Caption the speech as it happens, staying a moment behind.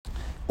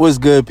What's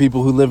good,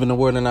 people who live in the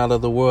world and out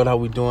of the world? How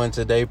we doing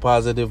today?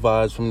 Positive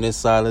vibes from this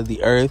side of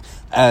the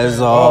earth, as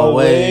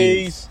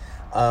always.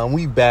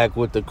 We back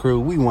with the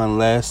crew. We won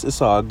less.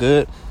 It's all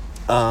good.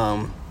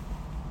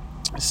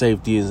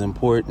 Safety is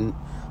important.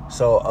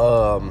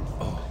 So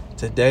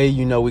today,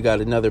 we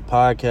got another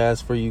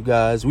podcast for you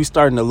guys. We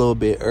starting a little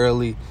bit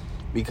early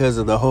because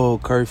of the whole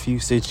curfew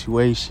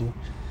situation,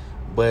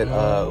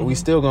 but we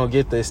still gonna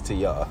get this to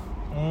y'all.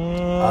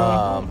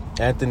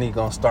 Anthony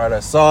gonna start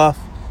us off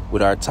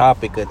with our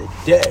topic of the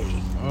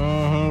day.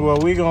 Well,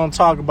 we're going to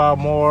talk about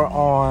more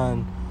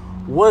on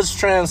what's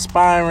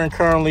transpiring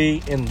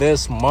currently in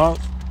this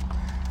month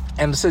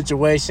and the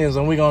situations,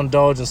 and we're going to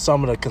indulge in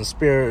some of the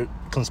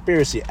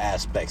conspiracy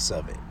aspects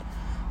of it.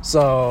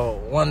 So,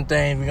 one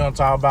thing we're going to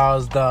talk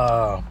about is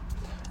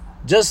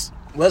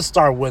let's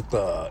start with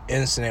the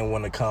incident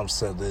when it comes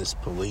to this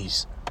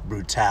police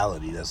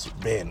brutality that's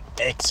been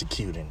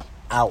executing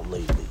out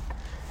lately.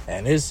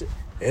 And it's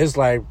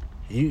like,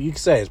 you can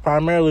say it's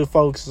primarily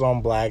focused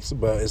on blacks,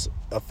 but it's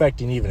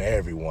affecting even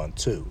everyone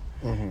too.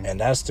 And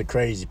that's the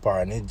crazy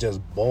part. And it just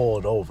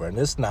boiled over. And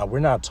we're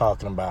not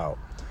talking about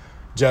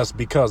just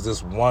because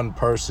this one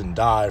person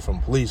died from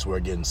police we're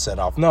getting set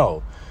off.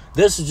 No,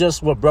 this is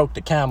just what broke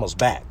the camel's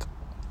back,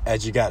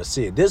 as you got to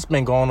see it. This has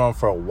been going on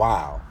for a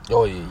while.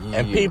 Oh yeah.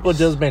 And people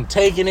just been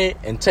taking it,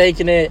 and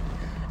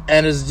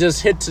it's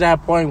just hit to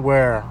that point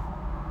where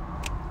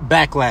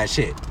backlash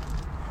hit.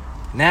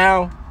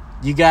 Now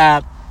you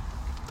got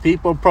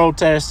people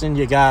protesting.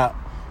 You got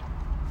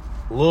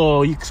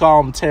you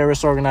call them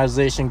terrorist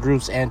organization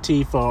groups,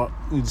 Antifa,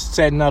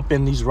 setting up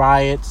in these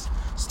riots,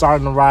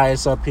 starting the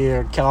riots up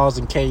here,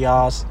 causing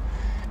chaos.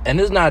 And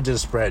it's not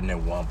just spreading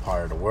in one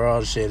part of the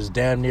world. Shit is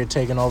damn near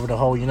taking over the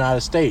whole United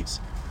States.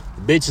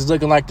 The bitch is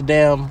looking like the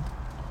damn,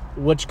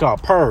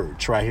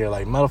 purge right here.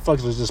 Like,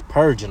 motherfuckers are just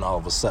purging all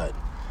of a sudden.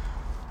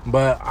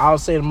 But I'll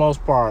say the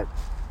most part,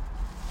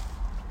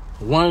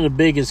 one of the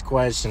biggest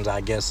questions, I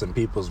guess, in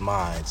people's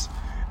minds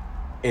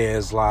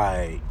is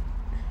like,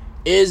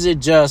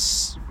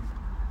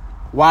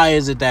 why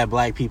is it that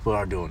black people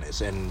are doing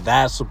this? And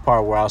that's the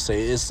part where I'll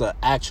say it's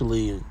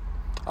actually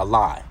a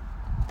lie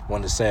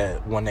when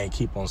they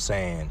keep on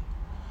saying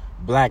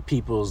black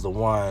people is the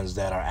ones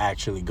that are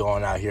actually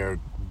going out here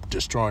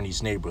destroying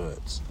these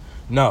neighborhoods.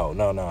 No.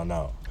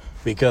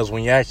 Because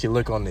when you actually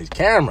look on these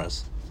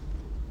cameras,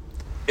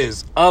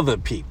 it's other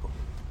people.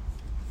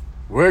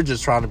 We're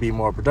just trying to be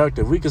more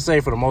productive. We could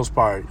say for the most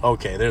part,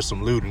 okay, there's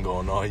some looting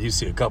going on. You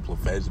see a couple of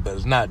faces, but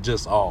it's not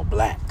just all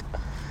black.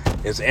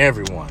 It's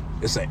everyone.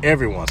 It's an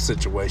everyone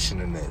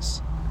situation in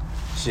this.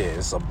 Shit,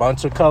 it's a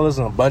bunch of colors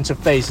and a bunch of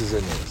faces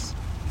in this.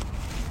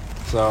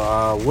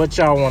 So, what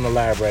y'all want to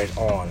elaborate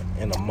on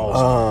in the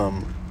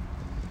most?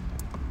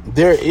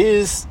 There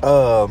is,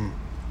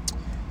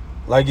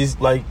 like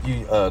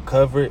you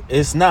covered.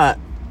 It's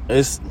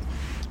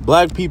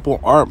black people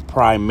aren't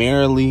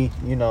primarily,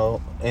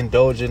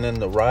 indulging in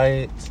the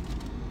riots.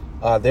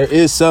 There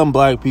is some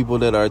black people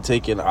that are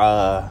taking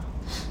the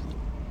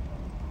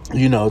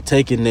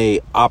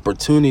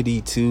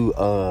opportunity to,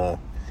 to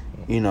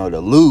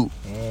loot.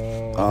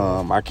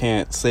 I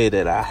can't say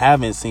that I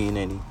haven't seen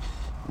any.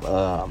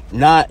 But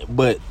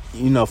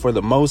for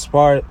the most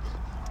part,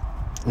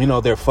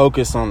 they're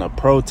focused on the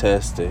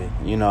protesting.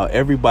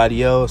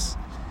 Everybody else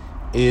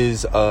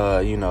is,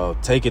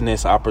 taking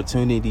this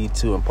opportunity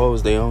to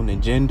impose their own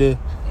agenda.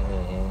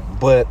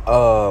 But,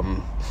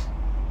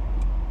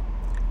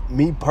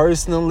 me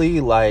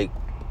personally, like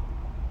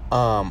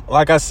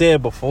I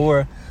said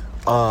before,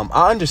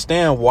 I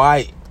understand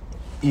why,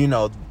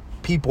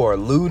 people are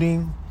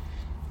looting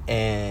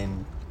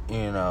and,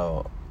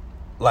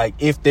 like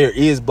if there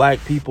is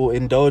black people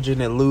indulging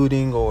in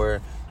looting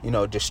or,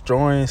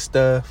 destroying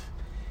stuff,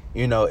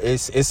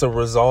 it's a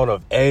result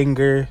of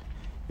anger,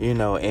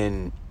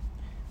 and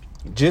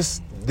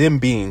just them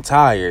being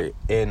tired.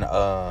 And,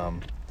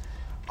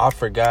 I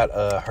forgot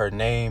her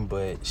name,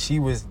 but she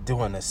was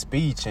doing a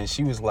speech and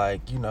she was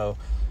like,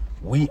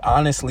 we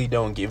honestly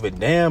don't give a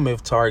damn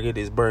if Target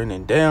is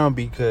burning down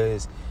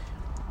because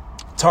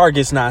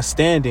Target's not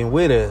standing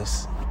with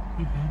us.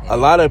 A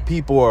lot of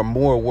people are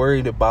more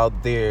worried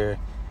about their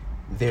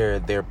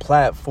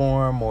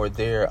platform or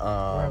their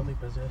worldly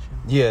possessions.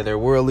 Yeah, their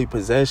worldly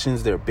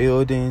possessions, their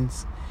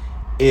buildings.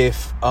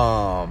 If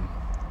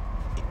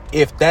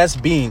that's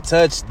being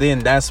touched, then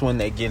that's when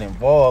they get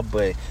involved.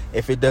 But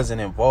if it doesn't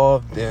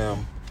involve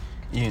them,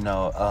 then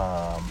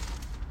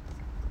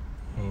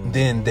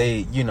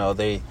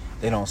they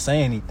don't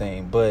say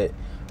anything. But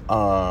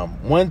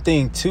one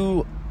thing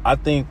too, I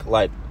think,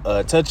 like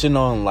touching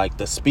on like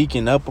the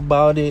speaking up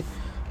about it,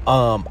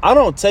 I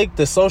don't take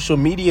the social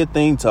media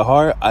thing to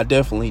heart. I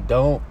definitely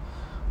don't.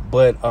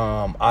 But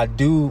I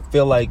do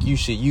feel like you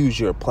should use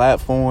your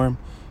platform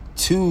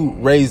to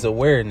raise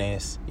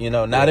awareness.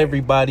 Not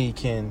everybody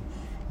can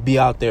be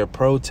out there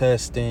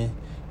protesting,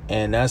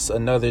 and that's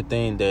another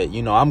thing that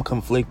I'm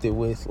conflicted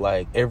with.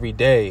 Like every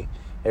day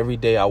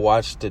I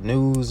watch the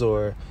news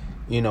or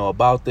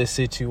about this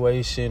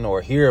situation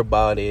or hear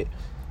about it,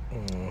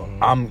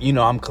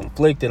 I'm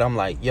conflicted. I'm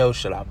like, yo,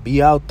 should I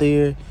be out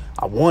there?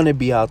 I want to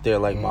be out there.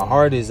 Like, my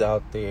heart is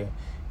out there.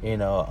 You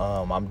know,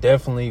 I'm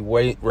definitely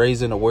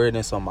raising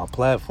awareness on my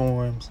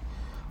platforms.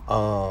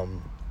 But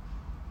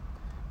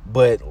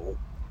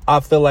I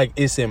feel like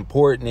it's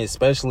important,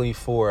 especially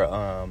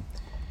for,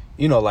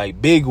 you know, like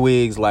big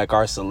wigs, like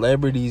our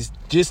celebrities,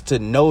 just to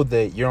know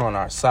that you're on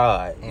our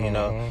side, you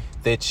know,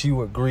 that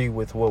you agree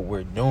with what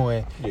we're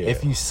doing. Yeah.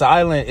 If you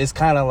silent, it's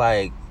kind of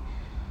like,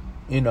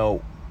 you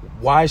know,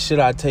 why should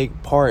I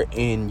take part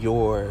in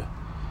your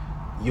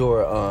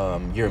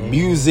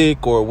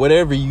music or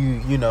whatever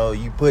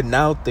you putting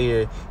out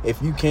there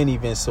if you can't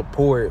even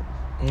support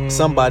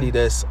somebody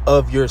that's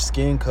of your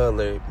skin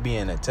color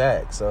being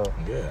attacked? So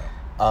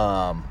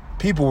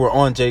people were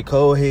on J.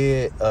 Cole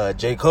head.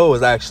 J. Cole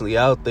was actually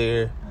out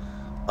there.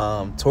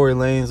 Tory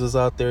Lanez was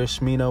out there.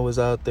 Shmino was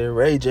out there.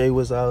 Ray J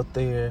was out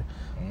there.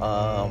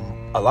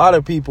 A lot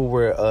of people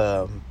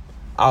were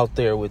out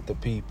there with the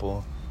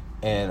people,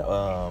 and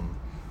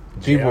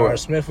J.R.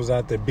 Smith was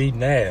out there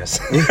beating ass.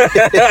 You see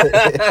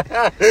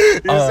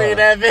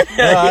that video?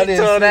 No, he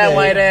tore that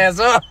white ass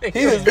up.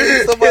 He was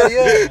beating somebody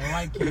up.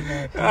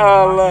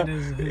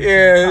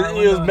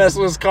 He was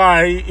messing with his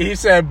car. He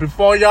said,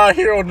 before y'all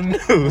hear on the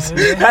news,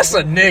 that's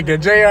a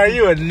nigga. JR,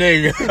 you a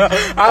nigga.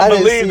 I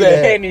believe the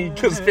Henny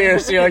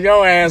conspiracy on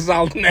your ass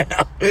out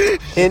now.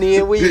 Henny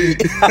and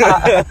weed.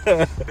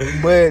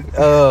 But,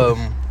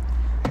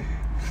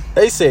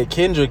 they said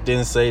Kendrick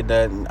didn't say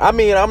nothing. I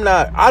mean,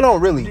 I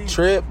don't really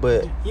trip,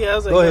 but yeah, I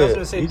was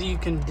gonna say, do you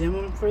condemn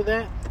him for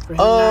that? For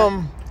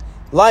him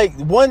like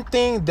one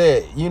thing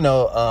that, you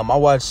know, I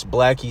watched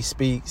Blackie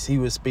Speaks. He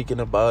was speaking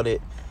about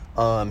it.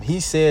 He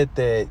said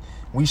that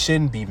we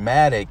shouldn't be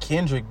mad at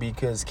Kendrick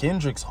because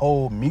Kendrick's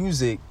whole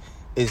music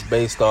is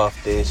based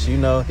off this. You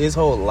know, his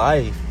whole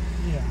life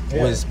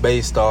was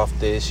based off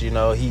this. You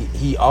know,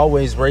 he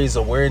always raised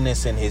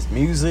awareness in his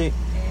music,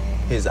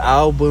 his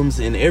albums,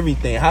 and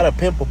everything. How to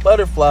Pimp a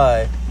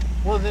Butterfly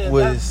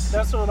was...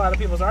 That's what a lot of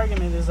people's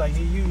argument is. Like,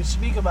 you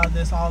speak about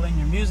this all in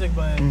your music,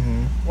 but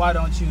why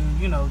don't you,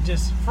 you know,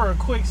 just for a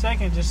quick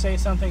second, just say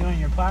something on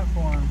your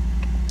platform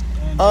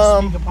and just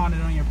speak upon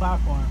it on your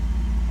platform.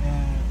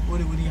 And what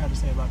do you have to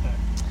say about that?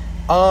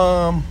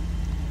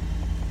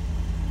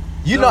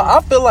 You know, I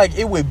feel like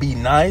it would be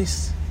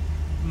nice,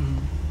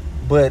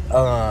 but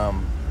I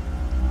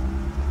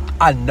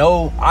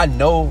know,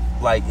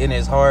 like, in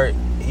his heart,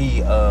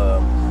 he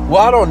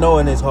I don't know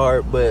in his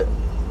heart, but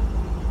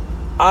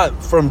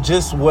from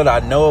just what I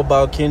know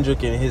about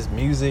Kendrick and his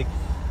music,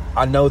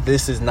 I know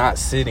this is not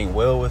sitting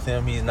well with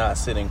him. He's not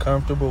sitting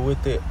comfortable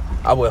with it.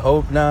 I would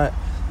hope not.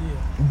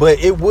 But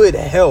it would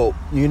help,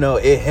 you know,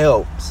 it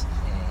helps.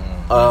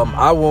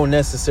 I won't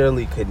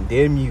necessarily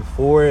condemn you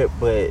for it,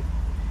 but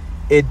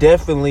it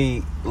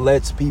definitely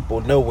lets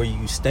people know where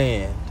you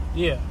stand.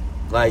 Yeah.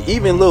 Like,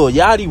 even Lil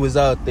Yachty was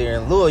out there,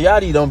 and Lil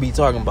Yachty don't be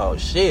talking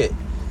about shit.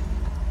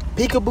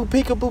 Peekaboo,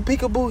 peekaboo,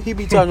 peekaboo. He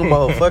be talking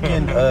about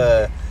fucking,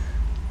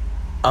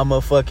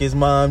 I'ma fuck his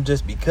mom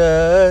just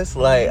because.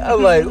 Like,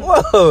 I'm like,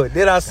 whoa.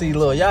 Then I see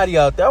Lil Yachty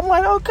out there. I'm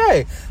like,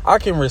 okay, I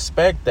can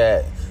respect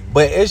that.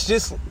 But it's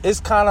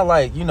kind of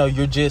like, you know,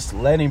 you're just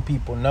letting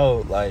people know,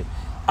 like,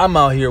 I'm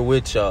out here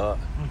with y'all,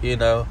 you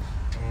know?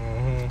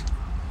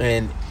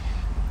 And,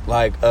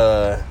 like,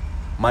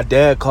 my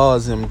dad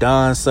calls him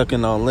Don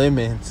sucking on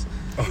lemons.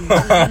 Don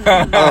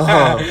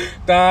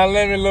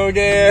Lemon, little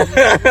guy.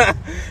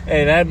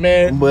 Hey, that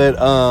man.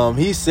 But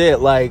he said,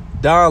 like,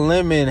 Don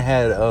Lemon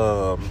had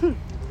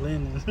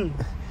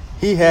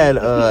he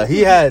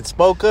had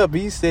spoke up.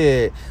 He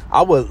said,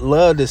 I would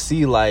love to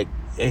see, like,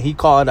 and he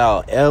called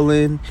out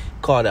Ellen,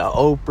 called out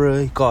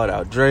Oprah, he called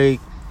out Drake,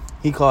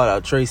 he called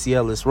out Tracy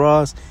Ellis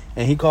Ross,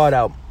 and he called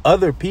out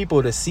other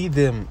people to see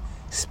them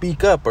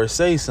speak up or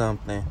say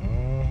something.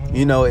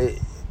 You know,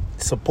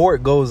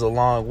 support goes a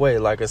long way.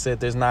 Like I said,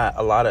 there's not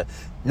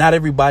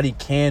everybody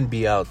can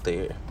be out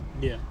there.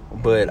 Yeah.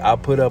 But I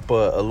put up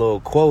a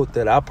little quote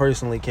that I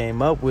personally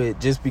came up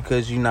with. Just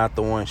because you're not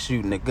the one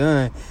shooting the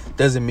gun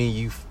doesn't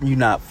mean you're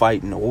not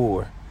fighting the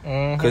war.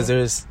 Because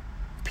there's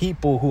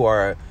people who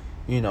are,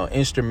 you know,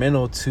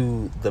 instrumental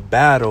to the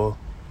battle,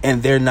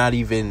 and they're not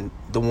even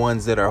the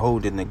ones that are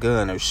holding the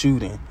gun or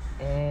shooting.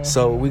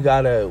 So we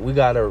gotta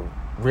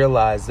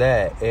realize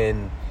that,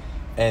 and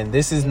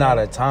this is not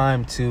a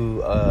time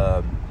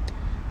to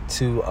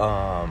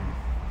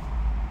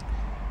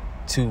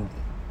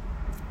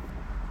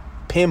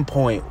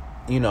pinpoint,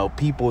 you know,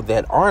 people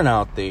that aren't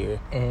out there,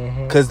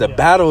 because the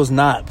battle's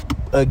not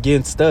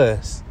against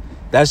us.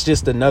 That's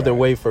just another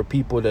way for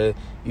people to,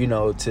 you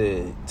know,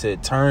 to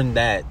turn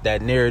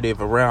that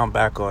narrative around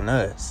back on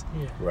us.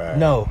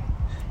 No,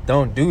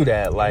 don't do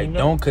that. Like, you know,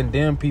 don't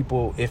condemn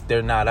people if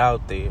they're not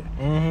out there.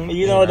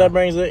 You know, that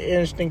brings an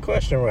interesting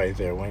question right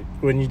there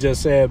when you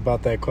just said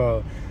about that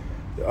call.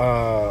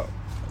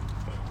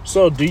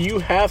 So do you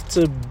have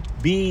to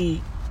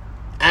be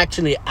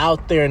actually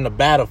out there in the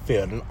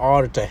battlefield in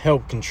order to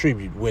help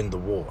contribute win the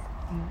war?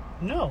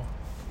 No.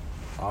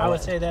 I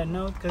would say that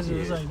no, because it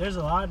was like there's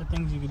a lot of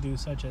things you could do,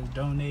 such as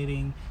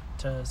donating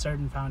to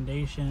certain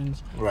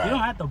foundations. Right. You don't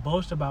have to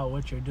boast about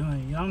what you're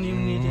doing. You don't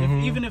even need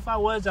to. Even if I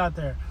was out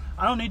there,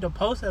 I don't need to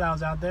post that I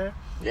was out there.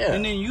 Yeah.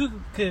 And then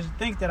you could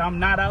think that I'm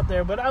not out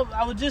there, but I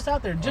was just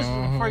out there. Just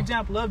for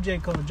example, of J.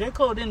 Cole. J.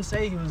 Cole didn't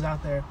say he was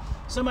out there.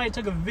 Somebody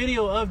took a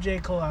video of J.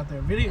 Cole out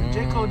there.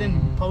 J. Cole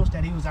didn't post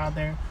that he was out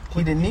there.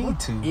 He didn't need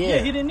to. Yeah,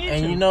 he didn't need to.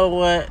 And you know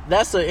what?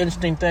 That's an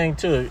interesting thing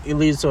too. It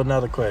leads to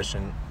another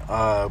question.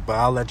 But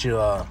I'll let you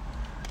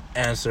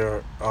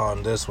answer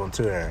on this one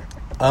too,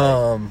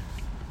 Aaron.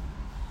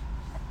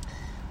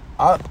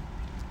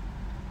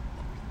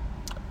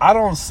 I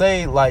don't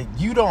say, like,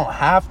 you don't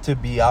have to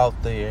be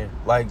out there.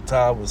 Like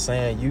Todd was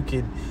saying, you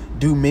can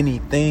do many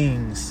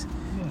things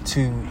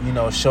to, you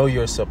know, show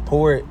your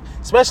support.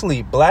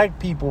 Especially black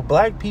people.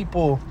 Black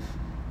people,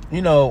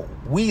 you know,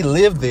 we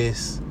live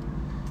this.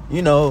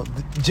 You know,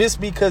 just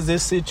because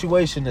this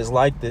situation is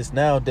like this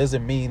now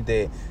doesn't mean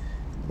that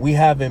we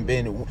haven't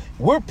been.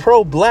 We're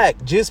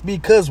pro-black just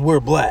because we're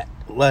black.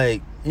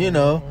 Like, you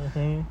know,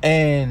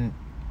 and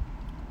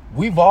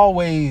we've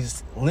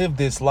always lived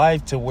this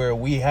life to where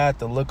we had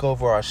to look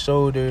over our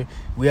shoulder.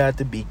 We had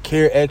to be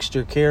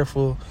extra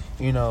careful.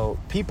 You know,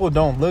 people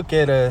don't look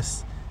at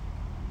us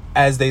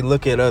as they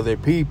look at other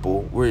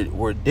people.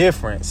 We're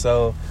different.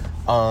 So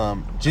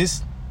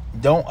just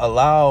don't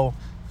allow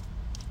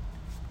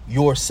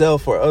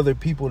yourself or other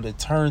people to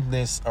turn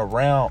this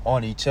around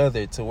on each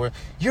other to where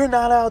you're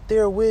not out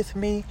there with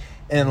me.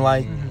 And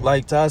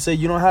like Todd said,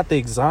 you don't have to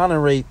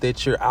exonerate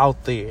that you're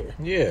out there.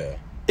 Yeah.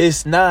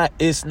 It's not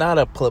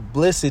a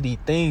publicity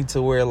thing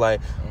to where,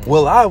 like,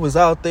 well, I was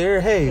out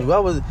there. Hey, I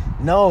was.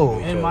 No.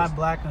 And my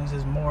blackness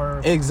is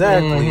more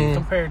exactly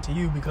compared to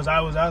you because I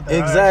was out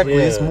there. Exactly.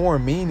 It's more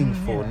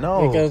meaningful.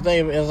 No. Because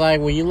it's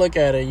like when you look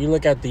at it, you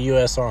look at the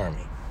U.S.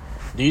 Army.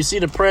 Do you see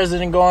the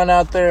president going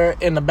out there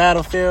in the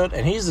battlefield?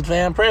 And he's the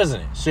damn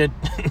president. Shit.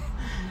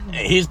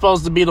 He's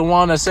supposed to be the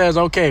one that says,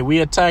 okay, we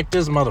attack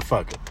this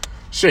motherfucker.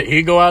 Shit,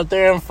 he go out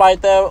there and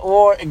fight that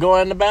war and go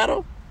into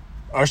battle?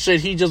 Or should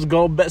he just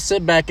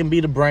sit back and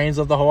be the brains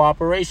of the whole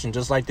operation?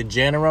 Just like the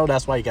general.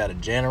 That's why you got a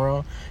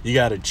general. You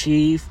got a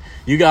chief.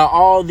 You got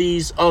all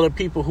these other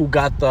people who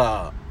got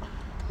the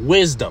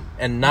wisdom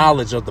and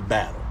knowledge of the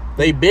battle.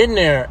 They've been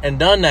there and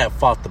done that,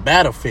 fought the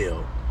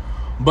battlefield.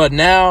 But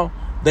now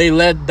they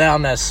let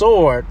down that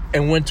sword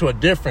and went to a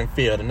different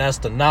field. And that's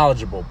the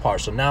knowledgeable part.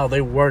 So now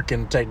they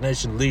working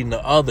technician leading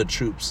the other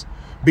troops,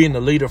 being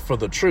the leader for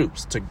the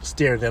troops to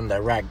steer them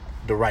the right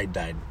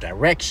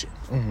direction.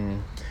 Mm-hmm.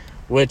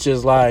 Which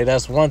is like,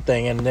 that's one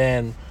thing. And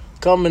then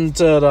coming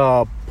to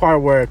the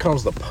part where it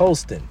comes to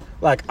posting.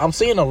 Like, I'm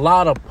seeing a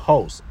lot of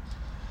posts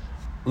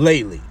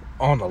lately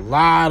on a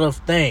lot of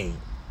things.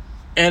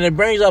 And it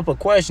brings up a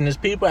question. Is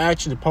people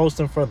actually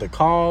posting for the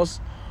cause?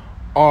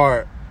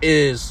 Or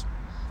is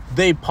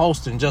they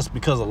posting just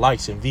because of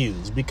likes and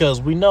views? Because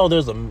we know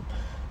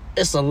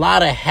it's a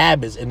lot of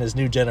habits in this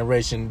new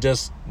generation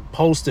just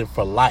posting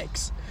for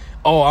likes.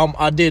 Oh,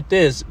 I did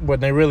this, when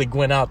they really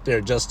went out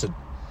there just to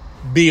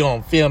be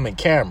on film and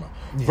camera,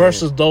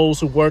 versus those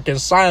who work in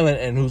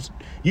silent and who's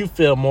you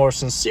feel more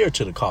sincere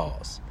to the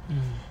cause.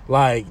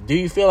 Like, do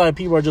you feel like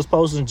people are just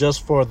posting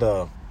just for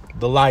the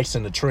likes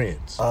and the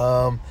trends?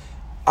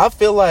 I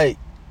feel like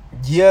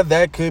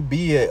that could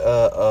be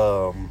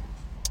that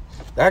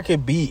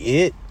could be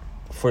it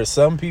for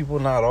some people,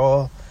 not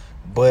all.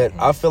 But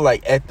I feel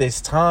like at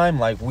this time,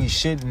 like, we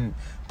shouldn't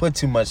put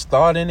too much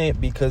thought in it,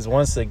 because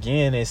once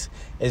again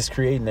it's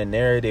creating a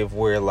narrative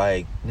where,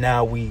 like,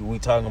 now we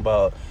talking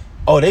about,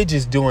 oh, they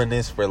just doing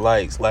this for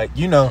likes. Like,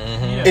 you know,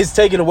 it's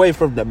taken away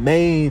from the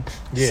main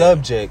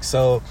subject.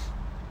 So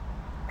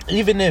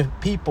even if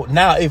people,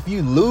 now if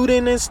you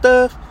looting and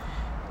stuff,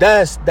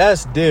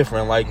 that's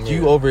different. Like,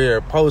 you over here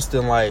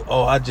posting like,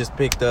 oh, I just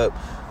picked up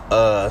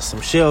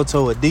some shell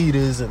toe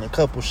Adidas and a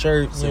couple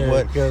shirts and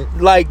what.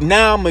 Like,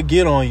 now I'm gonna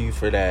get on you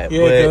for that. Yeah,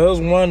 because there was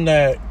one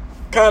that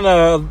kind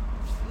of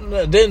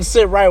didn't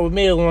sit right with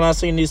me when I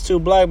seen these two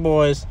black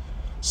boys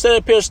sit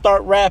up here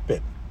start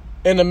rapping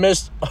in the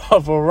midst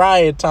of a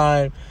riot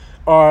time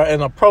or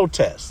in a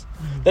protest.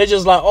 They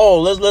just like, oh,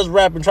 let's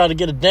rap and try to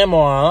get a demo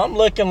on. I'm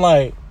looking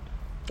like,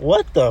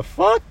 what the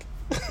fuck?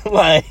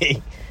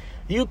 Like,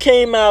 you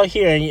came out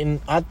here and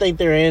I think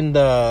they're in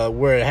the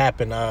where it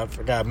happened. I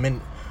forgot,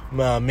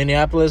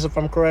 Minneapolis, if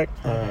I'm correct.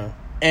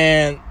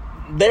 And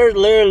they're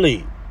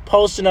literally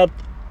posting up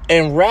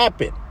and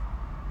rapping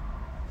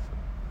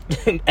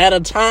at a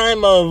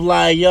time of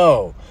like,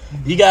 yo,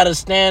 you got to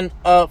stand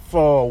up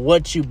for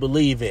what you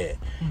believe in.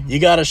 You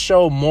got to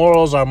show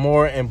morals are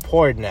more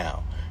important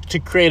now to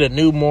create a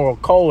new moral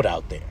code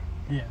out there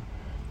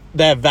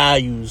that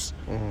values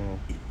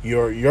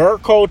your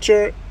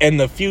culture and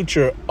the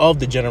future of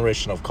the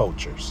generation of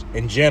cultures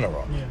in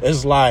general.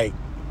 It's like,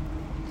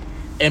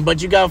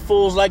 but you got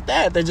fools like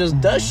that just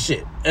does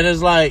shit, and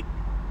it's like,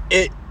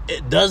 it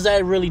does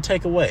that really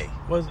take away?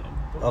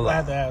 I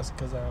have to ask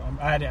because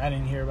I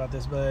didn't hear about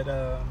this,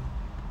 but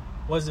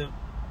was it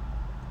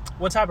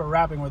what type of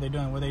rapping were they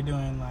doing? Were they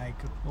doing like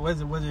was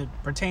it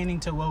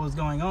pertaining to what was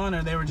going on,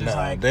 or they were just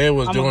like they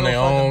was doing their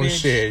own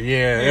shit?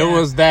 Yeah, it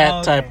was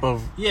that type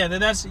of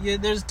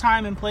there's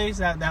time and place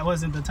that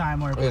wasn't the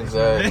time or place.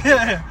 Exactly.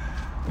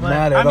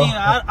 But I mean,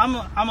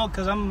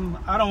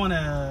 I don't want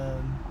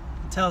to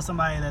tell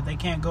somebody that they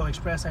can't go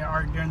express their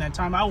art during that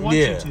time. I want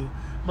you to,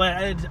 but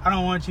I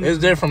don't want you. It's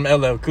different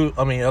from LL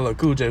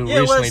Cool J who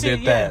recently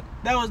did that.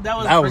 That was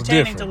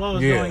pertaining to what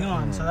was going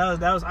on. So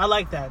that was I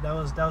like that. That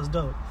was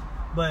dope.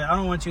 But I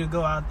don't want you to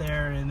go out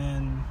there and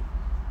then,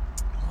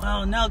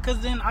 well, no,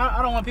 because then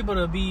I don't want people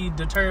to be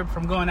deterred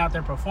from going out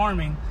there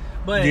performing.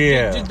 But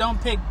just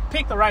don't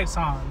pick the right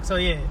song. So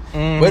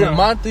But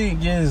my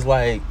thing is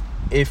like,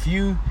 if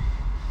you're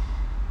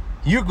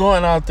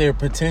going out there,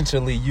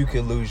 potentially you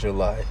could lose your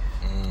life.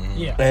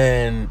 Yeah.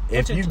 And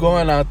if you're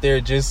going out there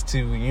just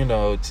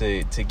to,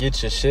 to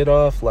get your shit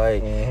off,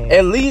 like,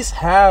 at least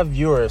have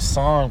your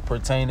song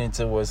pertaining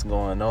to what's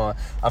going on.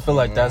 I feel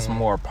like that's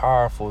more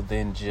powerful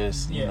than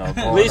just, going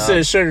at least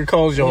it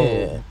sugarcoats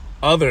your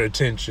other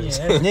intentions.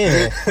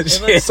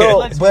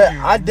 But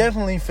I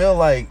definitely feel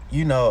like,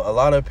 a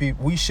lot of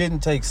people, we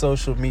shouldn't take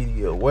social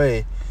media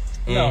away.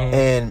 No.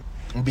 And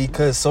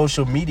because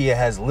social media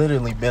has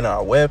literally been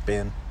our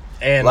weapon.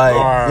 And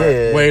our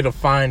way to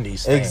find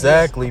these things.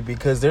 Exactly,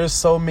 because there's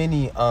so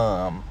many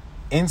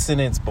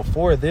incidents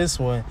before this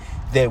one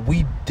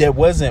that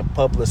wasn't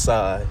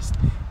publicized,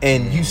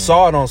 and you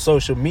saw it on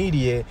social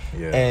media,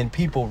 and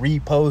people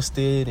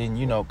reposted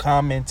and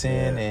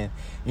commenting, and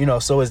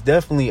so it's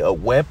definitely a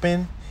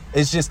weapon.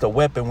 It's just a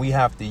weapon we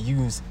have to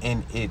use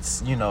in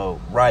its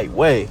right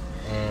way,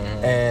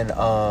 and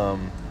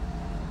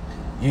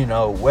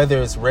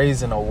whether it's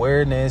raising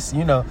awareness,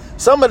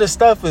 some of the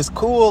stuff is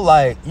cool.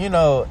 Like,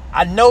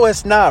 I know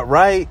it's not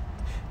right.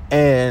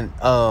 And,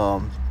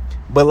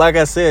 but like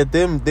I said,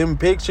 them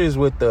pictures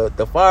with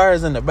the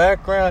fires in the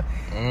background,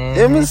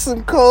 them is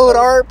some cold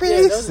art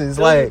pieces.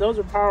 Those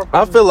are powerful.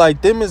 I feel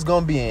like them is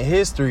going to be in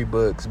history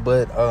books,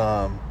 but,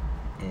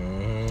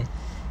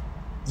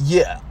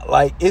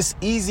 like it's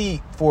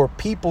easy for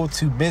people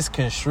to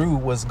misconstrue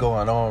what's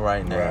going on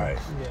right now. Right.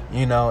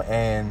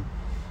 Yeah.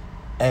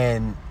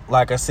 And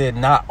like I said,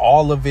 not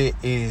all of it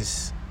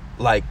is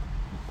like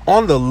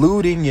on the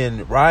looting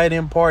and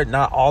rioting part.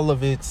 Not all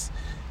of it's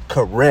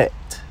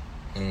correct,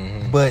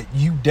 but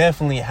you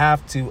definitely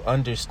have to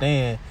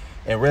understand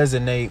and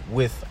resonate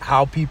with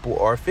how people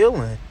are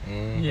feeling.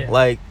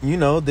 Like,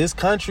 this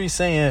country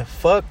saying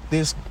fuck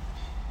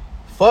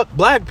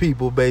black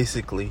people,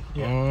 basically.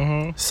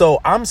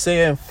 So I'm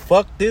saying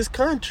fuck this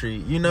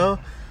country, and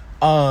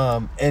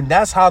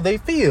that's how they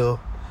feel.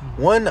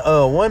 One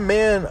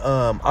man,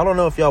 I don't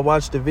know if y'all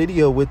watched the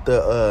video with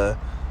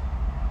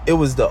it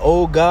was the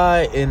old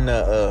guy and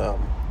the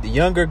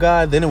younger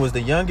guy. Then it was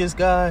the youngest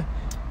guy,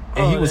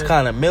 and he was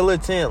kind of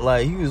militant.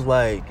 Like he was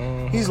like,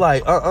 he's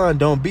like,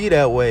 don't be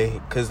that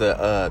way, because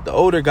the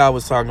older guy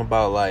was talking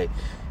about like,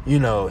 he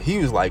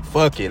was like,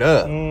 fuck it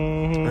up,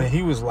 and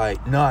he was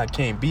like, no, I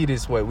can't be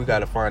this way. We got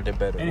to find a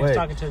better way. And he was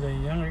talking to the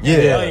younger guy. Yeah.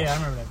 Oh yeah, I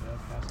remember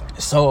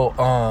that. So,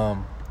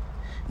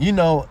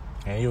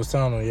 and he was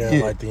telling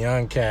him, like the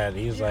young cat,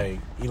 he's like,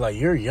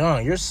 you're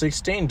young, you're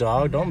 16,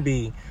 dog.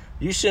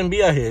 You shouldn't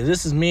be out here.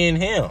 This is me and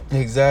him.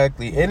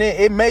 Exactly. And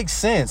it makes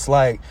sense.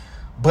 Like,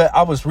 but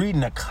I was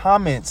reading the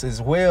comments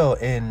as well,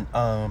 and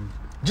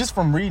just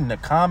from reading the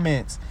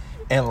comments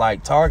and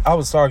like I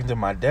was talking to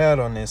my dad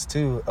on this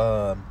too.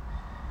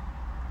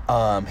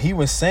 He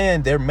was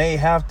saying there may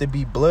have to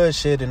be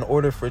bloodshed in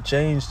order for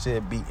change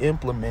to be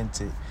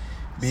implemented,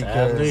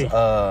 because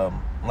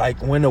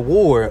like when a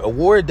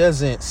war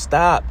doesn't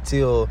stop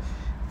till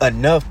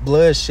enough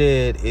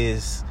bloodshed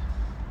is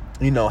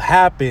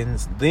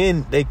happens,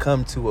 then they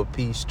come to a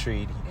peace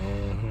treaty.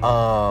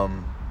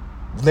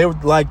 They were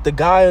like the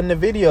guy in the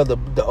video,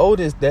 the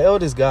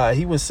eldest guy,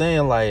 he was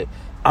saying like,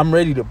 I'm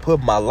ready to put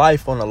my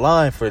life on the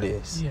line for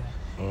this.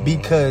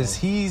 Because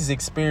he's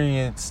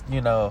experienced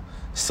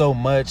so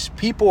much.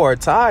 People are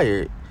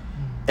tired,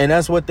 and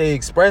that's what they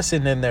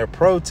expressing in their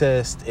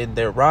protest, in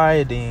their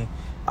rioting.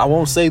 I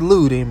won't say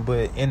looting,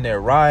 but in their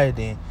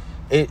rioting,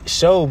 it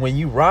showed when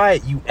you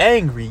riot, you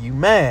angry, you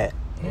mad.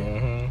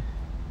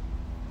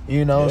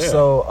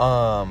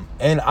 So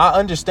and I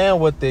understand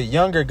what the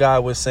younger guy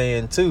was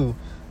saying too.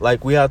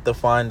 Like, we have to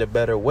find a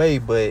better way,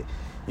 but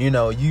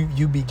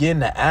you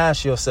begin to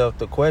ask yourself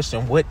the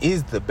question, what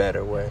is the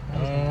better way?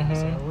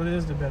 So what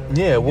is the better way?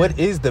 Yeah, what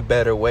is the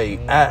better way?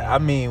 I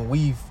mean,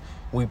 we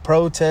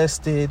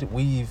protested,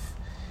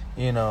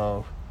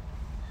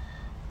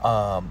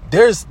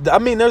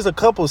 there's a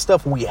couple of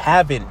stuff we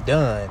haven't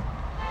done,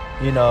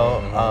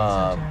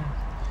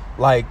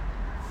 like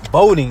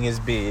voting is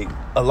big.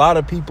 A lot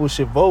of people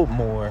should vote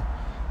more,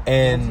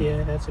 and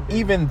that's a big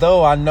even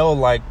though I know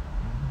like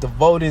the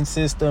voting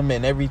system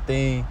and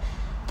everything,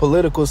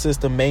 political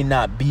system may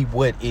not be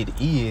what it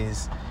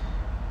is,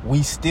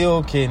 we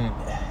still can,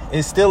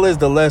 it still is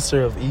the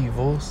lesser of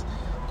evils.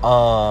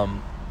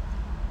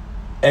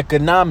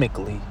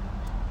 Economically,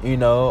 we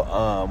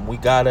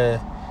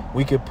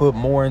could put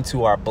more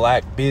into our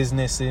black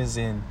businesses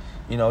and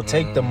You know,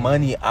 take the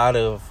money out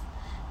of,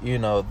 you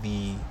know,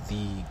 the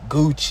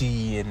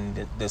Gucci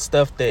and the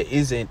stuff that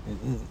isn't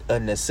a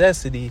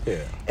necessity,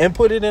 and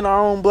put it in our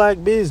own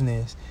black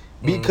business,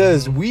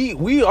 because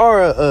we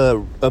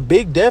are a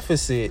big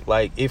deficit.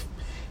 Like if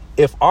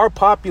our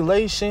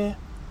population,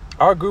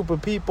 our group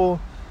of people,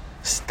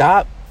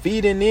 stop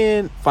feeding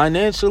in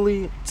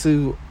financially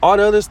to all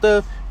the other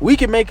stuff, we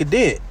can make a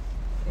dent.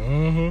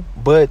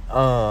 But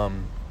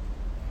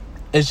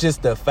it's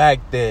just the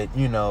fact that,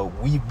 you know,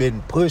 we've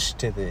been pushed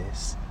to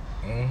this.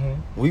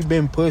 We've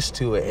been pushed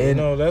to it. And you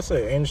know, that's an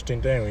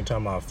interesting thing when you're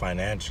talking about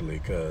financially,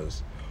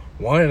 because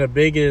one of the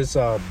biggest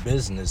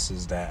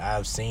businesses that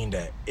I've seen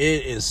that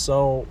it is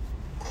so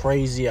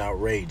crazy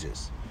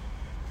outrageous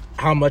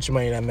how much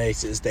money that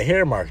makes is the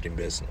hair marketing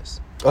business.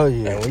 Oh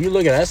yeah. And when you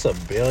look at that's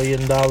 $1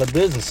 billion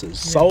businesses.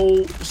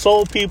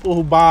 Sole people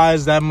who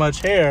buys that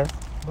much hair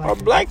are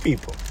black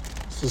people,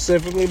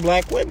 specifically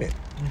black women.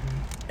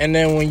 And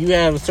then when you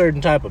have a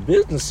certain type of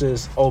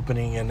businesses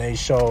opening and they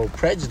show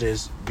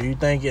prejudice, do you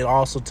think it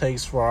also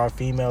takes for our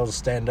females to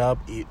stand up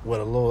with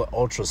a little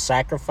ultra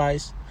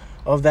sacrifice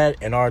of that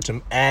in order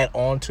to add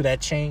on to that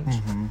change?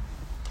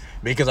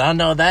 Because I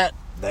know that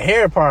the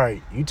hair part,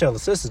 you tell the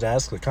sisters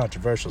that's a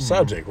controversial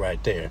subject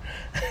right there.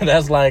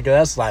 that's like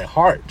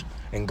heart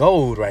and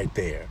gold right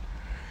there.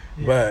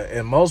 But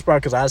in most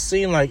part, because I've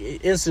seen like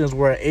incidents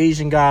where an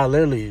Asian guy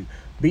literally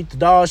beat the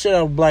dog shit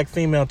out of a black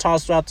female,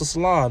 tossed her out the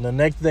salon. The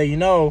next day, you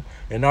know,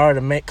 in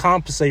order to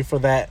compensate for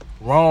that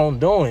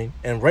wrongdoing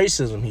and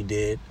racism he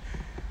did,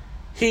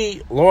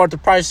 he lowered the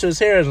price to his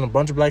hair, and a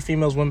bunch of black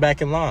females went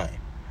back in line.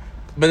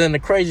 But then the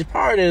crazy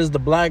part is the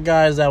black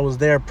guys that was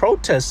there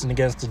protesting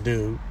against the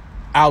dude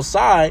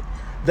outside,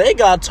 they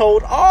got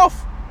told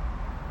off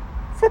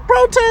for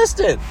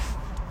protesting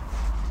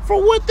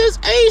for what this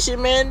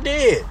Asian man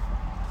did.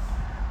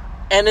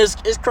 And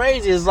it's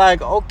crazy. It's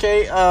like,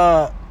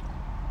 okay,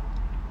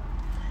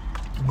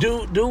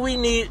 do we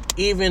need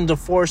even to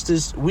force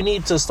this? We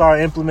need to start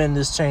implementing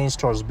this change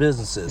towards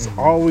businesses.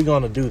 Are we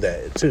going to do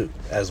that too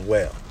as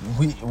well?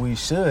 We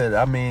should.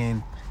 I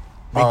mean,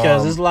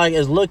 because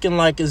it's looking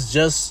like it's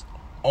just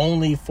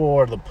only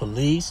for the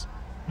police,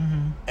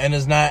 and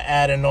it's not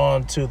adding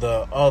on to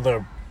the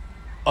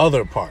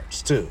other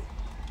parts too.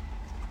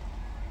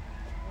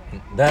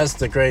 That's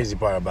the crazy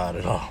part about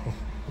it all.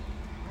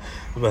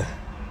 But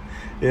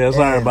yeah,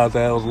 sorry about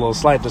that. It was a little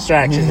slight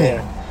distraction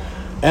there.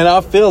 And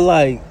I feel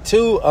like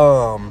too,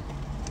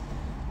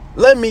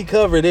 let me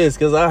cover this,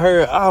 because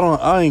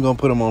I ain't gonna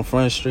put him on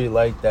Front Street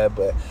like that,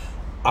 but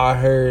I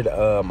heard,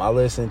 I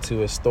listened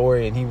to a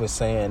story, and he was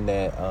saying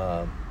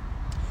that,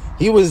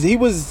 he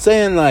was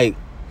saying like,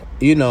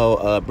 you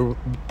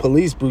know,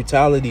 police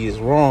brutality is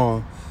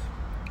wrong,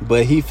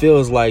 but he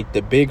feels like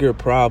the bigger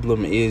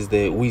problem is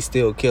that we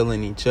still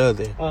killing each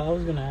other. I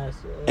was gonna ask.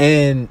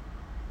 And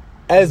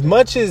as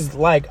much as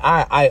like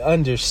I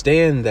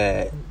understand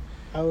that,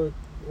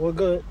 Well,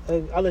 good.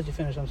 I'll let you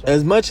finish. I'm sorry.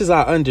 As much as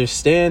I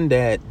understand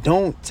that,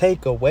 don't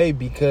take away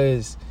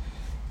because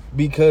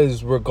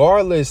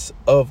regardless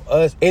of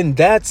us, and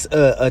that's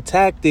a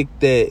tactic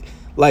that,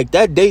 like,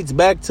 that dates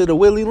back to the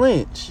Willie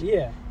Lynch.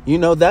 Yeah. You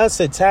know, that's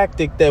a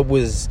tactic that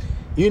was,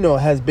 you know,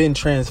 has been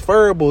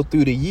transferable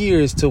through the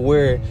years to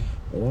where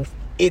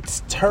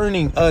it's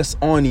turning us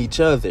on each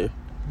other.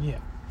 Yeah.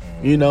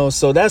 You know,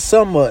 so that's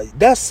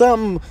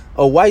something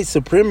a white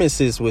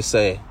supremacist would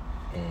say.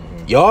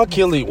 Y'all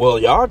kill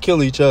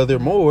each other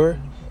more,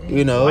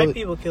 you know. White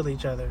people kill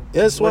each other.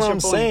 That's what I'm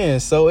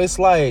saying. So it's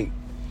like,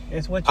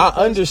 it's what I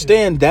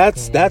understand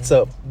that's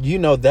a, you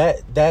know,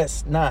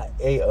 that's not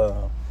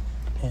a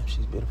damn,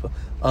 she's beautiful.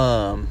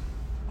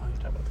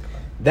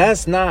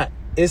 That's not,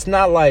 it's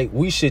not like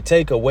we should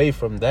take away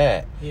from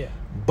that. Yeah.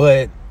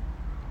 But,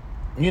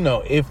 you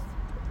know, if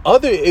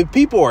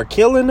people are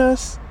killing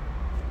us,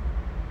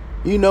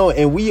 you know,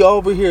 and we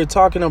over here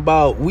talking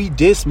about, we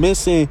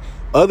dismissing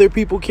other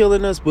people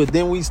killing us, but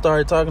then we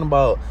start talking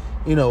about,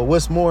 you know,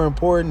 what's more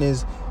important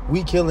is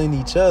we killing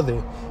each other,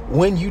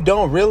 when you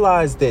don't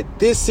realize that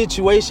this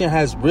situation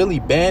has really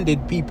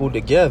banded people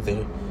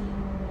together.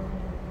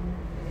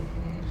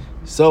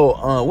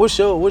 So what's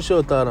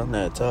your thought on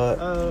that,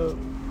 Todd?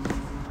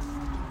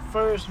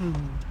 First,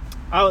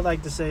 I would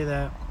like to say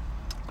that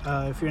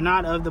if you're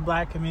not of the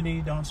black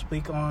community, don't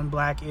speak on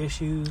black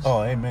issues.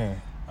 Oh,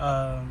 amen.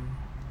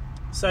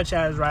 Such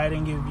as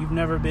rioting. You've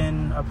never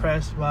been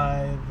oppressed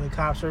by the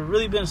cops or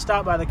really been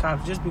stopped by the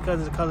cops just because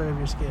of the color of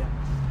your skin.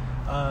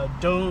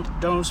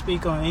 Don't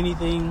speak on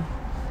anything.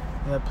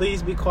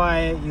 Please be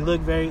quiet. You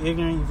look very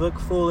ignorant. You look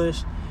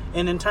foolish.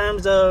 And in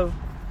terms of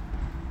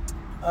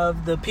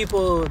the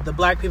people, the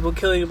black people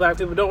killing black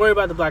people, don't worry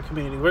about the black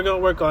community. We're gonna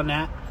work on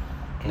that.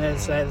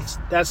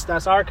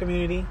 That's our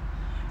community.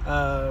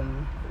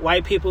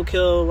 White people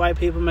kill white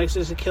people.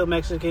 Mexicans kill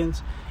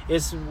Mexicans.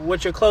 It's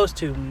what you're close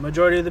to.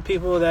 Majority of the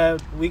people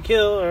that we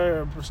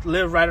kill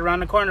live right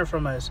around the corner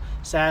from us.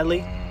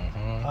 Sadly,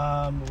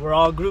 we're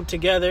all grouped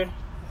together.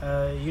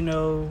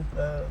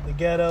 the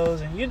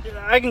ghettos, and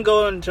I can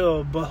go into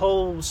a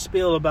whole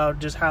spiel about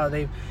just how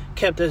they've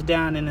kept us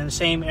down in the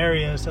same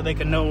area so they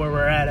can know where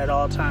we're at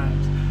all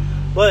times.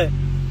 But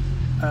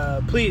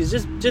please,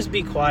 just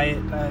be quiet.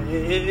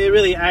 It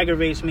really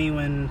aggravates me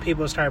when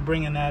people start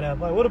bringing that up.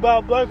 Like, what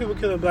about black people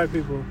killing black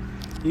people?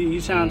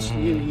 You sound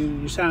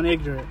you sound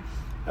ignorant.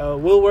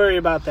 We'll worry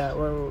about that.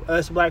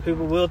 Us black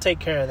people will take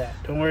care of that.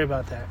 Don't worry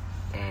about that.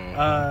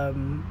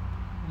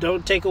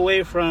 Don't take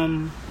away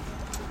from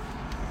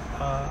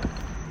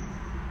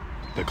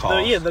the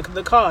cause.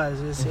 The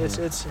cause.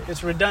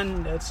 It's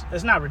redundant.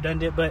 It's not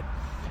redundant, but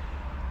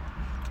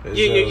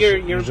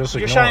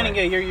you're shining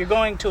it. You're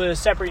going to a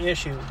separate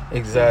issue.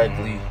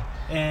 Exactly.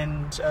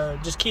 And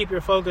just keep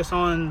your focus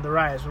on the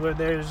riots, where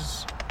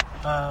there's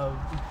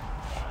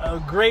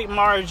a great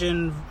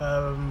margin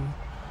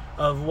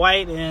of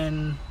white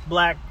and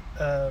black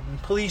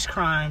police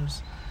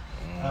crimes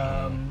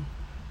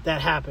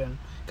that happen.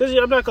 Because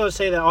I'm not going to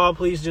say that all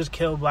police just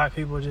kill black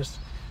people.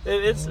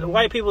 It's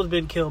white people's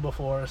been killed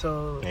before,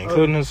 so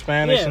including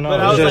Hispanics and all.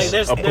 But It's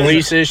just a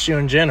police issue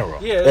in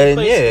general.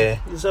 Yeah,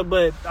 So,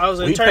 but I was.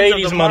 We pay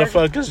these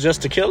motherfuckers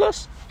just to kill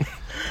us.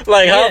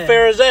 Like, how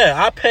fair is that?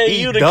 I pay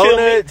you to kill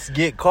me,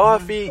 get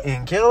coffee,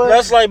 and kill us.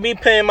 That's like me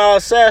paying my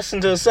assassin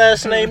to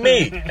assassinate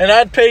me, and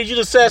I'd pay you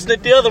to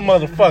assassinate the other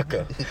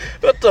motherfucker.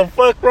 What the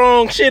fuck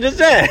wrong shit is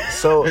that?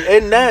 So,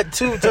 and that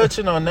too,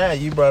 touching on that,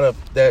 you brought up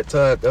that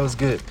that was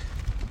good.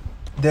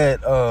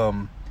 That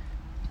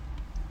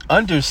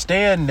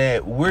understand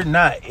that we're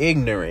not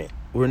ignorant,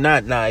 we're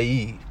not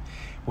naive.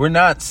 We're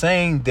not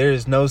saying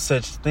there's no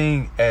such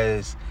thing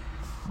as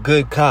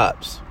good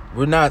cops.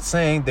 We're not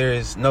saying there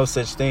is no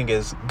such thing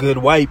as good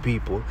white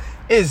people.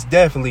 It's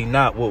definitely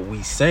not what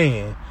we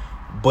saying.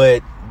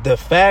 But the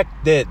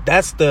fact that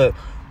that's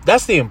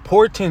the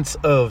importance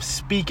of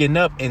speaking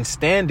up and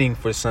standing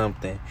for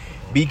something.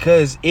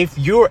 Because if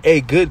you're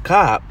a good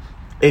cop,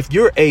 if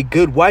you're a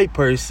good white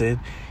person,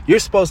 you're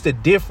supposed to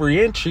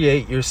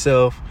differentiate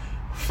yourself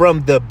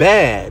from the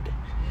bad.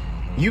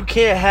 You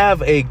can't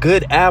have a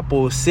good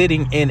apple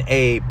sitting in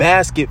a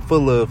basket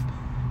full of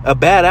a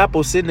bad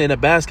apple sitting in a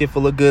basket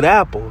full of good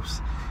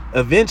apples.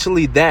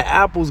 Eventually that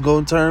apple's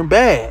gonna turn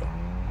bad,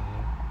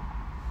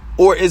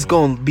 or it's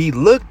gonna be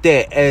looked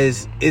at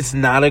as it's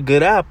not a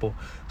good apple.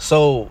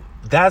 So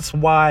that's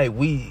why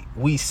we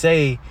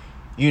say,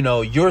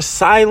 your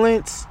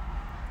silence,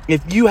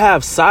 if you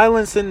have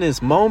silence in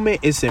this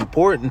moment, it's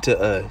important to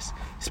us,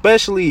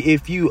 especially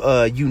if you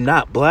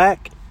not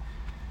black.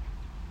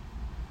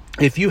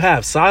 If you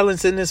have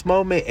silence in this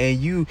moment and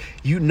you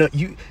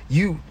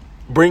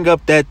bring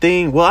up that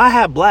thing, well, I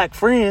have black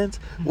friends.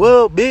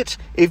 Well, bitch,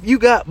 if you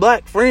got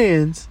black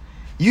friends,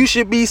 you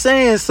should be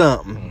saying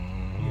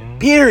something.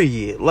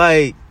 Period.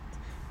 Like,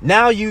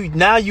 now you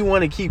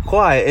want to keep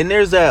quiet. And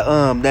there's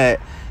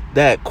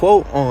that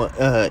quote on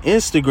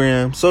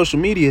Instagram, social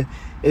media.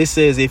 It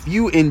says, if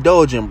you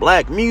indulge in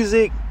black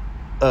music,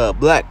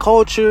 black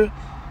culture,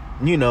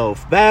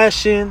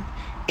 fashion,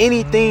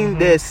 anything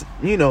that's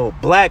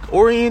black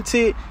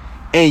oriented,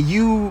 and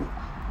you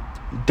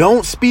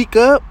don't speak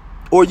up,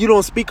 or you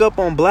don't speak up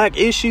on black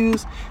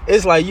issues,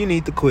 it's like you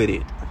need to quit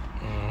it.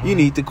 You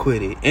need to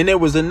quit it. And there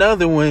was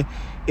another one.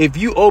 If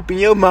you open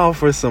your mouth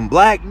for some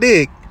black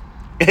dick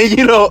and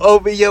you don't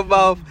open your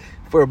mouth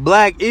for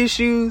black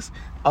issues,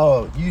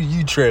 oh,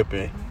 you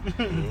tripping.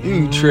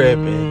 You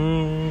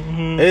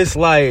tripping. It's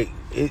like,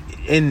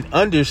 and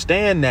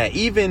understand that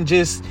even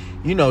just,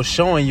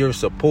 showing your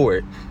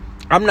support.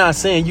 I'm not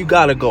saying you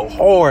gotta go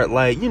hard,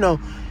 like,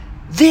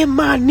 them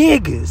my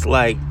niggas.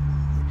 Like,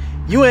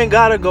 you ain't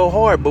gotta go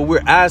hard, but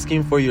we're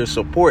asking for your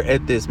support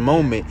at this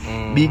moment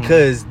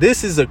because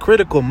this is a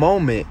critical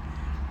moment.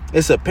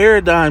 It's a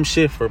paradigm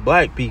shift for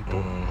black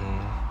people.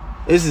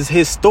 This is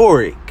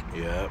historic.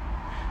 Yep.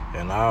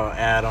 And I'll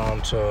add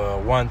on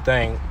to one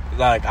thing.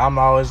 Like, I'm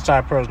always the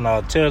type of person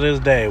that till this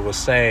day will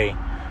say,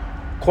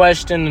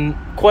 question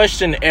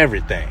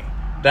everything.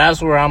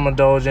 That's where I'm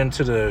indulge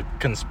into the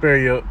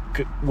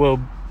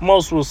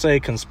most will say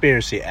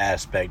conspiracy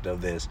aspect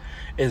of this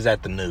is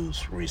at the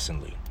news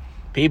recently.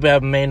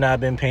 People may not have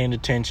been paying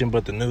attention,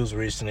 but the news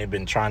recently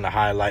been trying to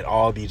highlight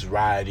all these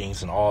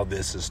riotings and all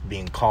this is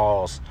being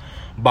caused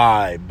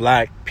by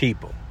black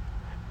people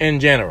in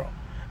general.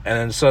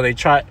 And so they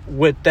try,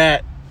 with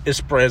that, it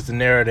spreads the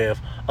narrative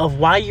of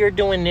why you're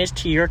doing this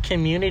to your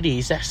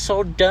communities. That's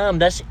so dumb.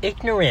 That's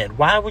ignorant.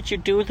 Why would you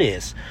do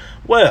this?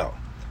 Well,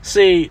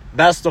 see,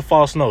 that's the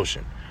false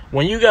notion.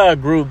 When you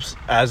got groups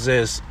as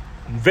this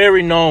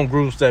very known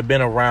groups that have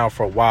been around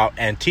for a while,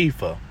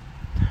 Antifa,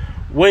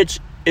 which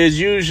is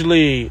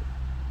usually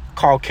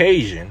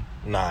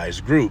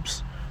Caucasianized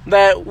groups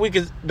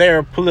that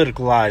they're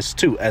politicalized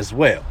too as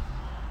well,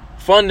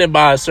 funded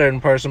by a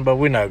certain person, but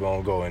we're not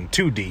going to go in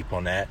too deep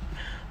on that.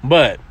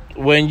 But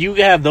when you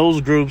have those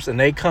groups and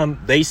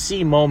they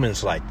see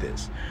moments like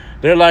this,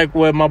 they're like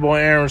what my boy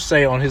Aaron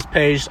say on his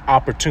page,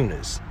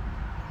 opportunists.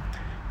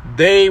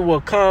 They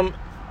will come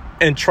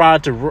and try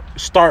to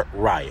start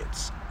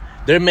riots.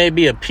 There may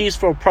be a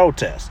peaceful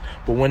protest,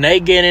 but when they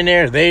get in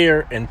there,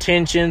 their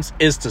intentions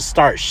is to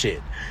start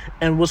shit.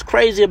 And what's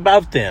crazy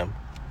about them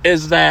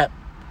is that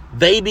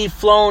they be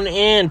flown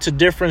into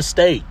different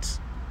states.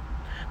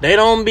 They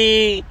don't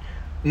be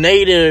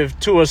native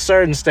to a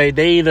certain state.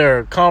 They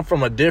either come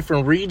from a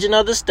different region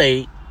of the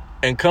state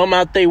and come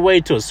out their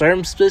way to a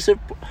certain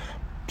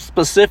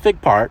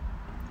specific part,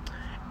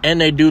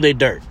 and they do their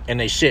dirt and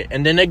they shit.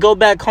 And then they go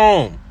back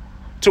home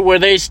to where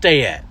they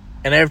stay at,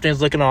 and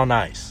everything's looking all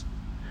nice.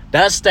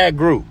 That's that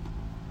group.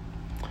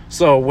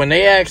 So when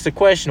they ask the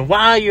question,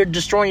 why you're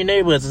destroying your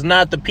neighborhoods, it's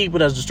not the people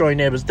that's destroying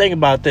neighborhoods. Think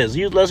about this.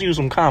 Let's use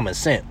some common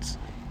sense.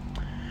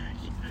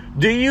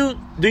 Do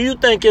you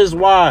think it's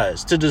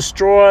wise to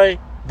destroy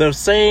the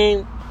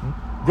same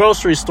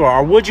grocery store?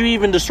 Or would you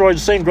even destroy the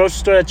same grocery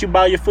store that you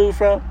buy your food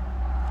from?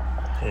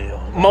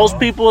 Hell no. Most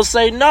people will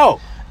say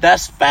no.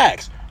 That's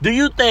facts. Do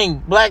you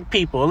think black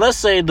people, let's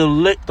say the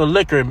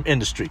liquor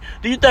industry,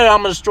 do you think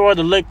I'm going to destroy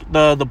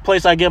the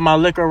place I get my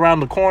liquor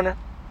around the corner?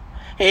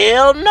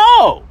 Hell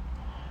no.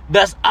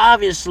 That's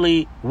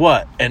obviously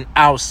what? An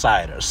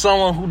outsider.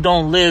 Someone who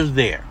don't live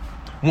there.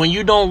 When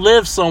you don't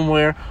live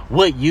somewhere,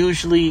 what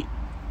usually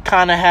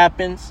kind of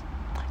happens?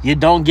 You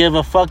don't give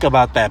a fuck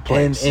about that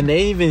place. And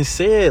they even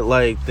said,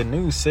 like, the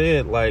news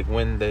said, like,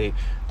 when they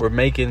were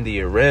making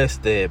the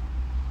arrest, that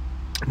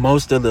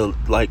most of the,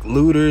 like,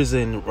 looters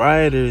and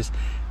rioters,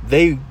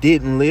 they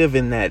didn't live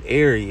in that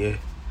area.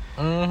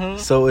 Mm-hmm.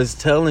 So it's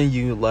telling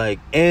you, like,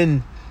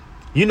 and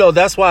you know,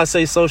 that's why I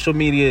say social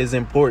media is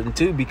important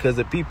too, because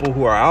the people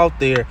who are out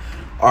there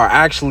are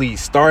actually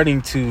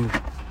starting to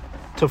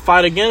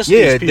fight against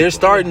these people. They're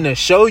starting to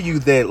show you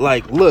that,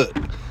 like, look,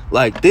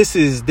 like, this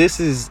is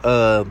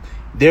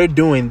they're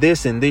doing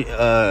this and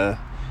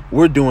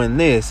we're doing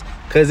this.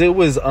 Because it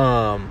was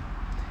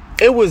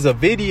a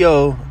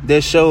video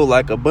that showed,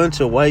 like, a bunch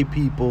of white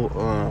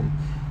people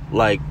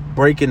like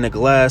breaking the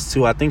glass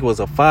to, I think it was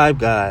a Five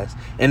Guys,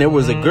 and there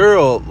was a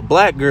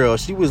black girl,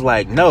 she was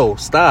like, no,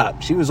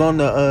 stop. She was on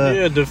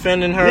the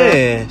defending her.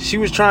 Yeah, she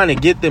was trying to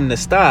get them to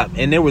stop.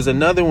 And there was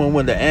another one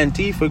when the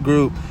Antifa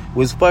group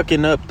was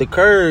fucking up the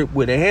curb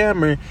with a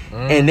hammer,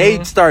 and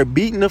they start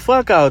beating the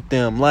fuck out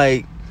them.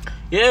 Like,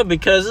 yeah,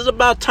 because it's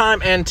about time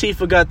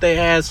Antifa got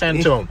their ass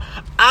handed to them.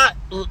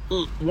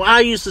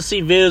 I used to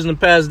see videos in the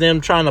past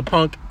them trying to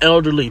punk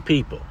elderly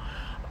people.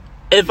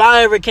 If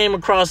I ever came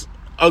across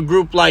a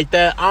group like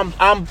that, I'm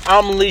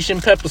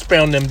unleashing pepper spray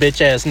on them bitch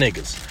ass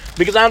niggas,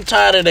 because I'm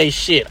tired of they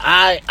shit.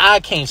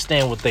 I can't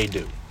stand what they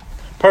do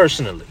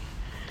personally,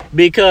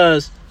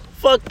 because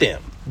fuck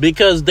them,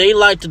 because they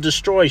like to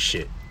destroy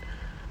shit,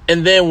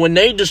 and then when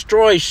they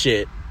destroy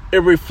shit,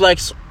 it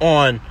reflects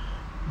on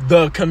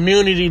the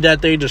community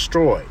that they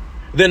destroy.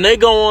 Then they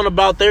go on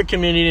about their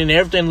community and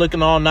everything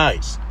looking all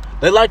nice.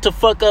 They like to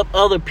fuck up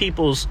other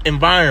people's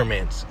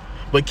environments,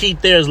 but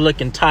keep theirs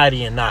looking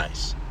tidy and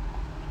nice.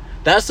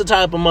 That's the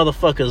type of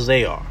motherfuckers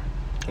they are.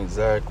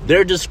 exactly.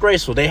 They're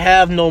disgraceful. They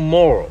have no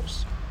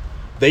morals.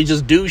 They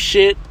just do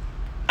shit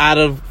out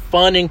of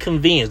fun and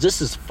convenience.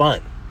 This is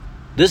fun.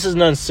 This is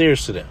nothing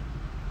serious to them.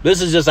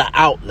 This is just an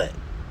outlet.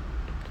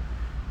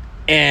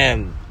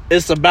 And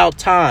it's about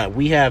time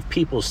we have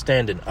people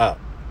standing up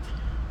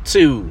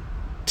to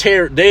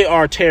they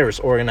are terrorist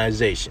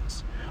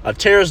organizations. A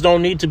terrorist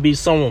don't need to be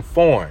someone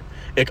foreign.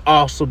 It can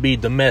also be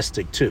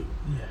domestic too.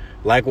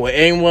 Like when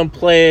anyone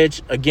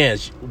pledge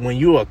against, when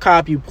you a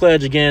cop, you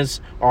pledge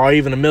against, or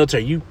even the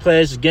military, you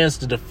pledge against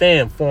to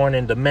defend foreign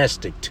and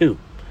domestic too.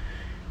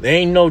 There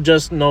ain't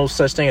no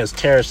such thing as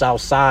terrorists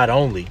outside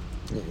only.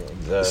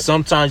 Exactly.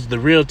 Sometimes the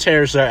real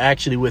terrorists are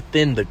actually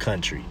within the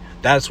country.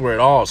 That's where it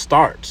all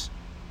starts.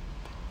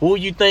 Who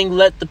you think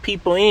let the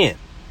people in?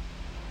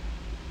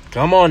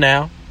 Come on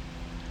now.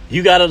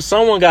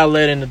 Someone got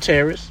let in the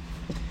terrorists.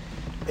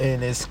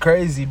 And it's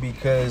crazy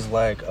because,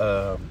 like,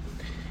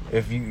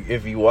 if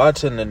you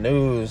watching the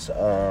news,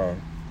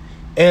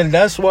 and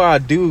that's why I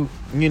do,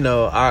 you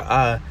know,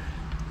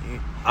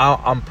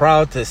 I'm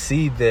proud to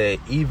see that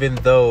even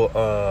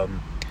though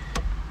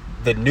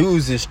the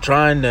news is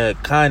trying to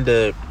kind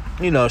of,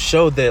 you know,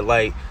 show that,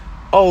 like,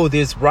 oh,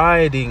 there's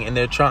rioting, and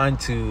they're trying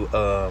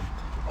to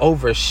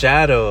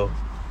overshadow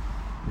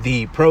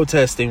the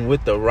protesting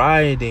with the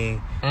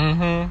rioting.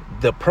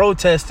 The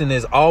protesting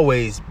is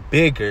always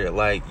bigger.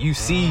 Like, you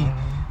see,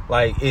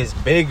 like, it's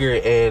bigger,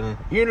 and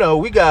you know,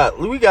 we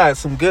got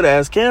some good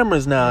ass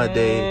cameras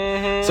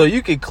nowadays, so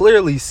you can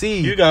clearly see.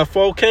 You got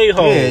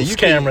 4K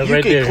cameras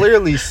right there. You can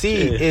clearly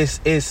see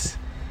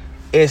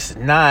it's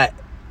not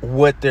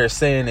what they're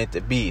saying it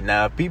to be.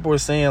 Now, if people are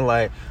saying,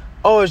 like,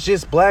 oh, it's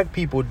just black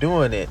people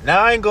doing it.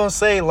 Now, I ain't gonna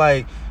say,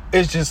 like,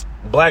 it's just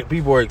black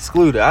people are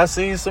excluded. I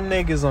seen some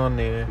niggas on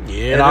there,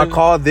 and I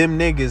call them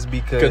niggas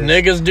because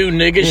niggas do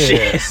nigga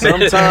shit.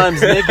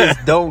 Sometimes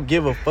niggas don't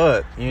give a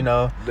fuck, you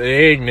know.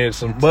 They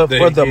ignorant. But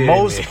for the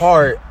most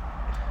part,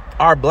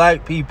 our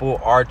black people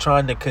are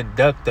trying to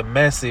conduct the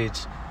message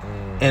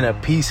in a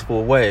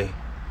peaceful way.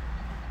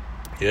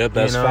 Yep,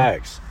 that's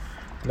facts.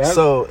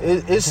 So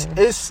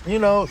it's you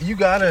know, you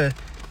gotta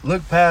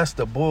look past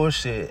the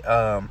bullshit.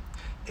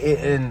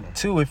 And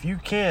two, if you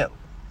can't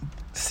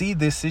see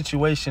this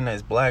situation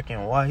as black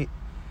and white,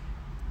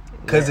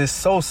 because it's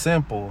so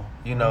simple,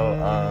 you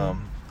know,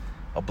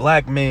 a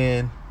black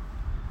man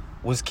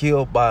was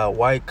killed by a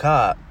white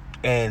cop,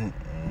 and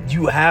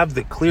you have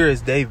the clear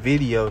as day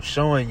video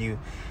showing you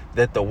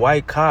that the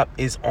white cop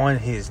is on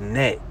his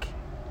neck.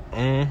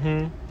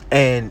 And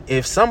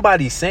if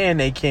somebody's saying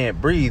they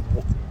can't breathe,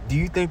 do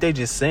you think they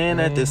just saying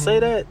that to say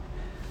that?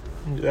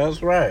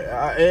 That's right.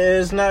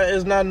 It's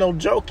not no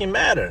joking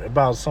matter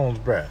about someone's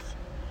breath.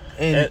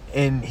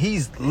 And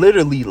he's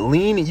literally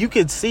leaning. You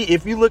could see,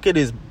 if you look at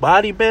his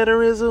body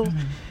mannerism,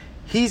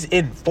 he's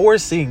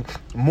enforcing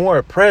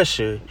more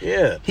pressure.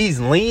 Yeah. He's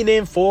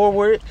leaning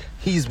forward.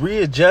 He's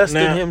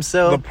readjusting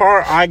himself. The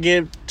part I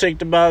get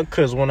ticked about,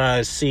 because when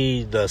I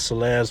see the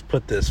celebs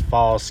put this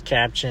false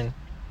caption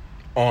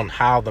on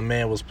how the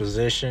man was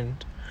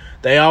positioned,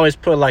 they always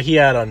put like he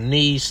had a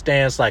knee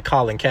stance like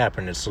Colin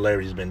Kaepernick.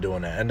 Celebrities been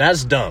doing that. And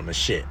that's dumb as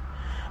shit.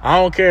 I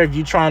don't care if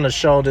you trying to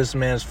show this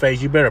man's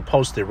face. You better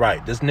post it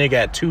right. This nigga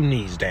had 2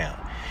 knees down.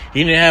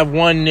 He didn't have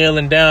one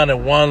kneeling down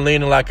and one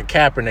leaning like a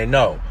Kaepernick.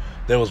 No.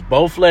 There was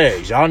both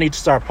legs. Y'all need to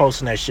start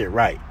posting that shit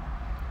right.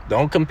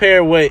 Don't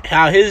compare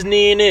how his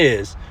kneeing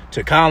is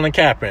to Colin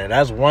Kaepernick.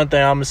 That's one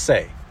thing I'm going to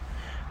say.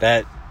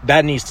 That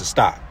needs to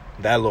stop.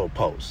 That little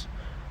post.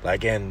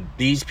 Like, and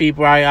these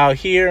people right out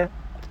here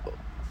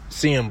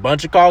seeing a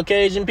bunch of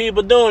Caucasian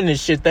people doing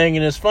this shit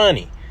thinking it's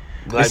funny.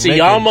 Like, see,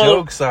 making y'all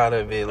jokes out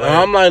of it. Like,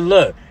 I'm like,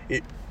 look,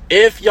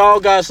 if y'all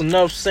got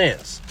enough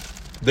sense,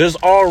 there's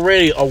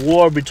already a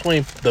war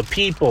between the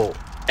people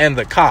and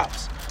the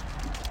cops.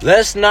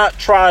 Let's not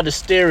try to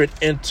steer it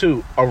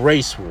into a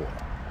race war.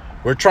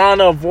 We're trying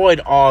to avoid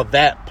all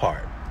that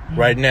part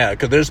right now,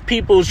 because there's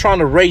people who's trying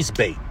to race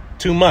bait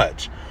too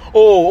much.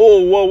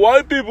 Well,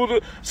 white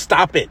people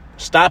stop it.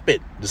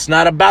 It's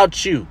not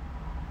about you.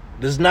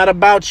 This is not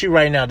about you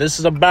right now. This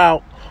is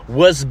about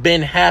what's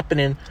been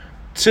happening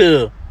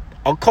to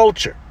a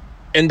culture,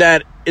 and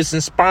that it's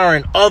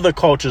inspiring other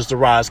cultures to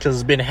rise because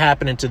it's been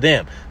happening to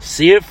them.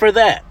 See it for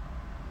that.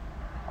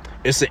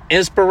 It's an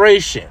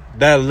inspiration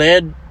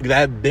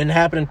that been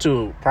happening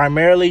to,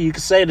 primarily, you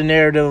could say, the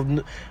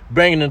narrative,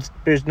 bringing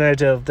the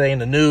narrative thing in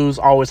the news,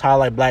 always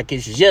highlight black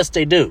issues. Yes,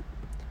 they do.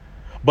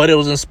 But it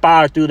was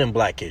inspired through them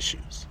black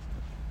issues.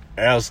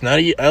 Else, none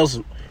of you, else,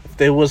 if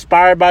they were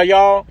inspired by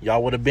y'all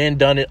would have been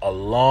done it a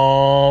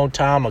long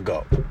time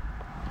ago.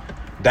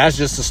 That's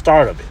just the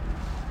start of it.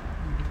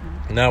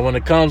 Now, when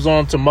it comes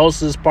on to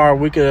Moses' part,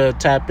 we could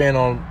tap in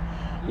on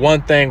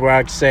one thing where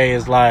I could say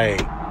is like,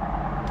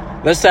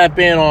 let's tap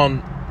in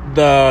on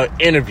the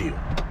interview.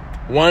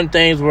 One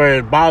thing where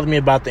it bothered me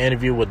about the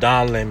interview with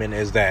Don Lemon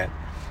is that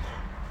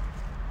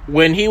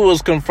when he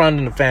was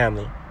confronting the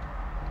family,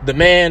 the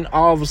man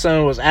all of a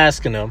sudden was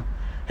asking them,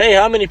 hey,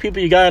 how many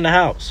people you got in the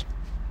house?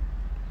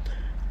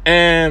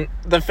 And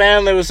the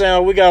family was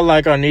saying, we got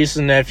like our nieces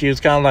and nephews,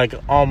 kind of like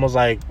almost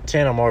like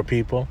 10 or more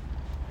people.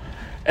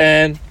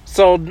 And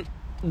so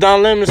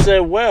Don Lemon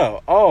said,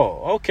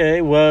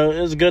 okay, well,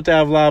 it's good to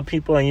have a lot of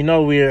people, and you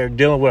know we are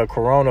dealing with a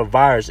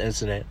coronavirus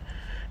incident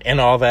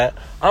and all that.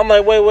 I'm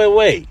like,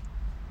 wait.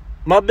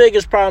 My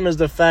biggest problem is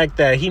the fact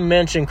that he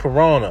mentioned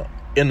corona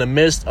in the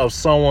midst of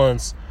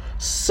someone's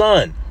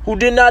son who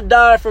did not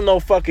die from no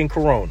fucking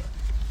corona.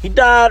 He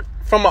died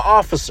from an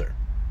officer.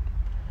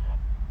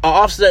 An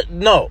officer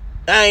no,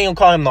 I ain't gonna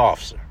call him the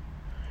officer.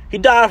 He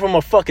died from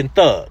a fucking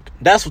thug.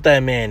 That's what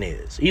that man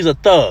is. He's a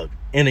thug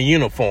in a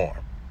uniform,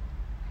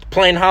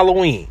 playing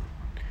Halloween.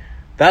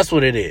 That's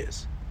what it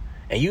is.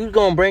 And you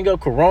gonna bring up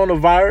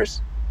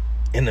coronavirus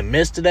in the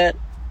midst of that?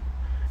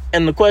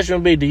 And the question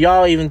would be, do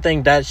y'all even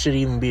think that should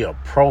even be an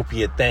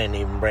appropriate thing to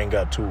even bring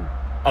up to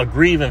a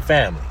grieving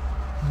family?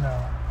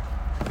 No.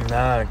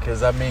 Nah,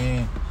 because I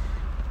mean,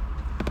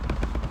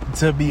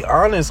 to be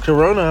honest,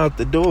 corona out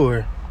the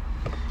door.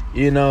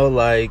 You know,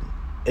 like,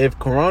 if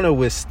corona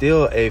was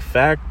still a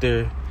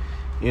factor,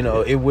 you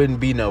know, it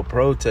wouldn't be no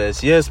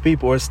protest. Yes,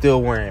 people are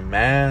still wearing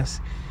masks,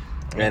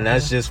 and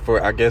that's just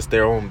for, I guess,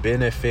 their own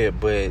benefit,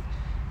 but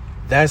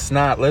that's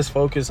not, let's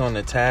focus on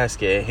the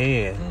task at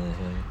hand,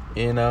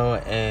 you know,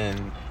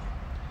 and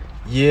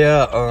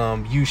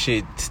you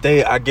should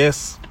stay, I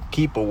guess,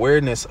 keep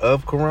awareness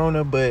of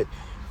corona, but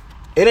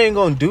it ain't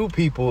gonna do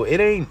people, it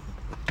ain't,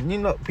 you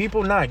know,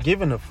 people not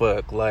giving a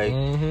fuck. Like,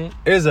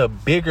 there's a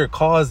bigger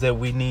cause that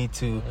we need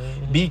to,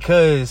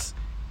 because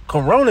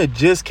corona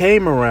just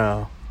came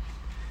around.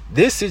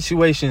 This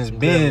situation's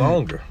been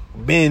longer,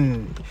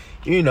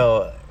 you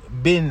know,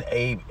 been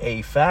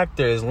a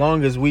factor as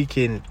long as we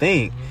can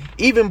think.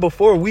 Even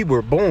before we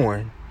were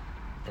born,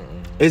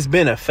 it's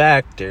been a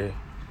factor.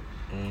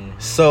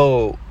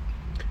 So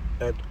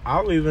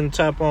I'll even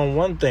tap on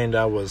one thing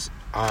that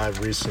I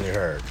recently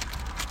heard.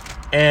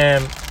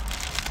 And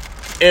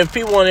if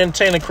people want to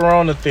entertain the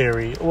corona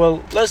theory,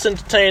 well, let's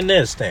entertain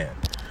this then.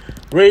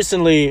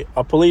 Recently,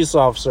 a police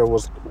officer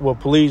was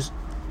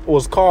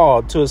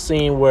called to a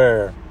scene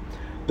where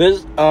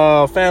this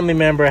family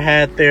member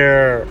had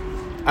their,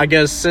 I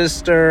guess,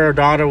 sister or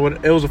daughter.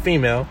 It was a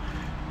female.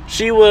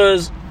 She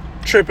was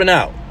tripping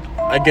out.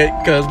 I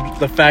get because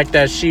the fact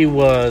that she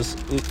was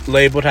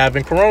labeled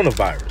having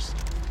coronavirus.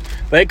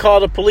 They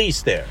called the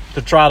police there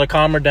to try to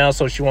calm her down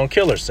so she won't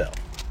kill herself.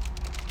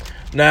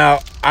 Now,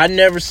 I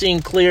never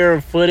seen clear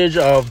footage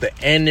of the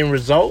ending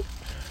result,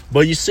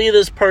 but you see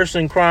this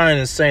person crying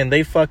and saying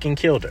they fucking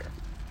killed her.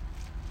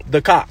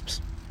 The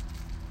cops.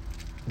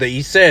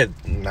 He said,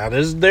 now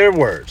this is their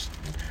words,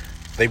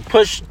 they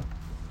pushed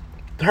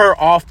her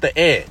off the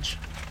edge.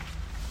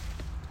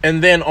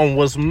 And then on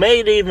what's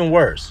made it even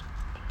worse,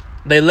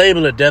 they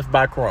labeled it death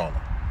by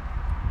corona.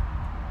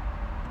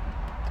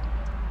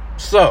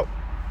 So,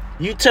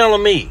 you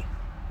telling me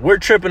we're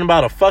tripping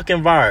about a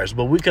fucking virus,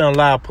 but we can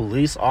allow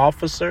police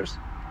officers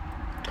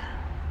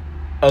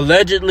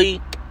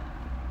allegedly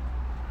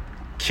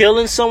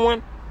killing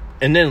someone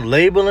and then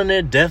labeling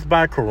it death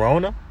by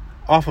corona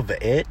off of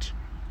the edge?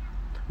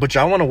 But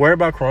y'all want to worry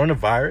about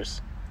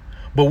coronavirus?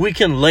 But we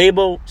can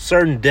label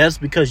certain deaths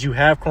because you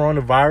have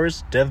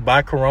coronavirus, death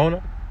by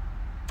corona?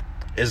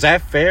 Is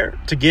that fair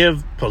to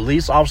give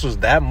police officers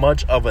that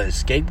much of a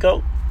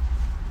scapegoat?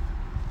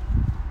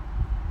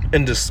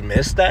 And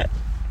dismiss that?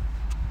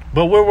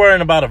 But we're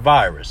worrying about a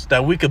virus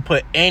that we could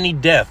put any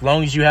death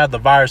long as you have the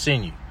virus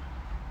in you.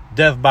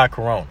 Death by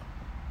corona.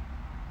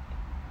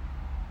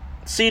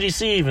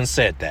 CDC even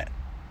said that.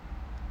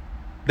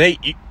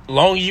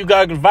 Long as you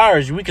got the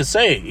virus, we could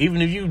say it.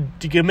 Even if you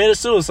committed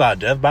suicide,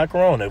 death by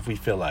corona if we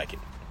feel like it.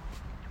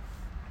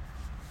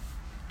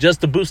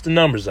 Just to boost the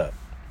numbers up.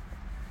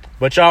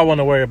 But y'all want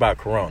to worry about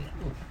corona.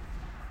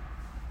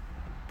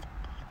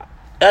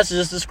 That's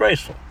just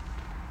disgraceful.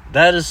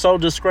 That is so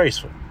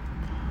disgraceful.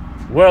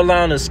 We're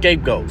allowing the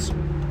scapegoats.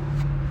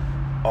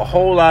 A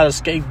whole lot of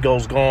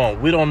scapegoats going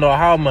on. We don't know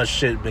how much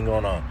shit been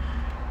going on.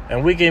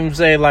 And we can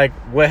say, like,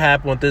 what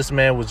happened with this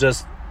man was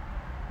just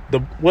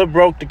what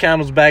broke the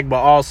camel's back, but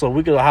also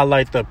we could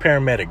highlight the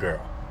paramedic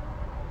girl.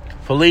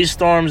 Police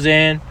storms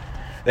in.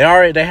 They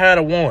had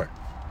a warrant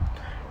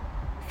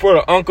for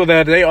the uncle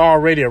that they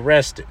already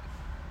arrested.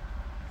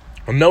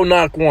 A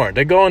no-knock warrant.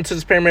 They go into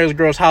this paramedic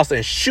girl's house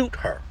and shoot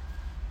her.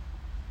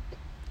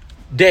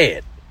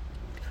 Dead.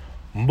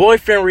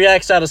 Boyfriend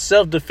reacts out of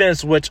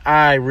self-defense, which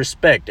I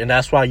respect, and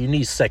that's why you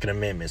need Second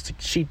Amendments to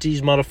teach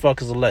these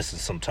motherfuckers a lesson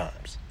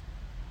sometimes.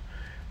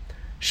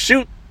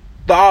 Shoot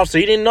the officer.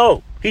 He didn't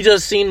know. He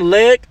just seen the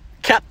leg,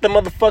 capped the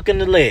motherfucker in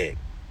the leg.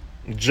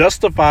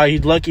 Justify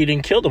he's lucky he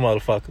didn't kill the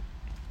motherfucker.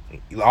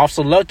 The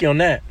officer lucky on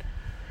that.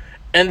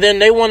 And then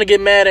they want to get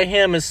mad at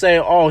him and say,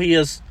 oh, he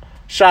has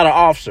shot an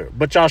officer,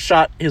 but y'all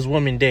shot his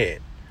woman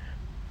dead.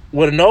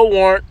 With a no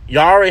warrant,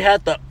 y'all already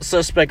had the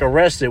suspect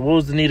arrested. What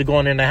was the need of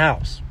going in the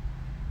house?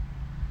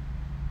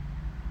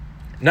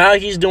 Now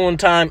he's doing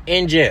time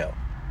in jail.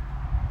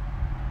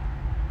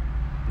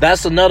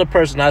 That's another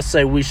person I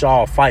say we should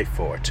all fight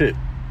for, too.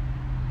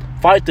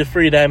 Fight to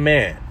free that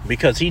man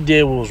because he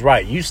did what was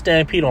right. You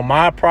stampede on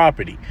my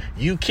property.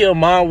 You kill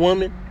my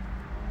woman.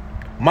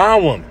 My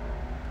woman.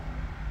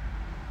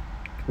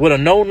 With a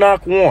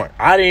no-knock warrant.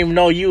 I didn't even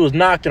know you was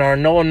knocking or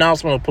no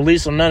announcement of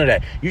police or none of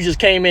that. You just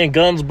came in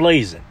guns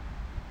blazing.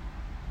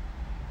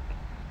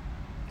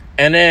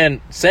 And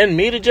then send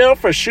me to jail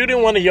for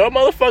shooting one of your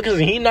motherfuckers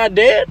and he not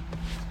dead?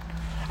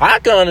 I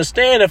can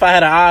understand if I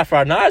had an eye for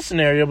an eye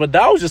scenario, but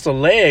that was just a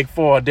leg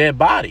for a dead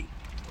body.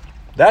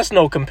 That's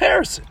no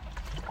comparison.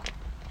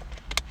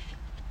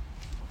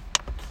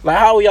 Like,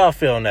 how y'all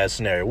feel in that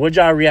scenario? Would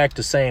y'all react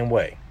the same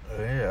way?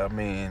 Yeah, I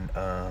mean,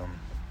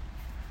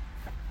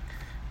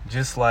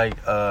 just like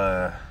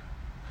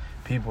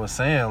people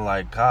saying,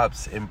 like,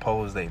 cops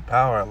impose their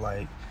power.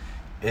 Like,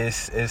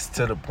 it's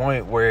to the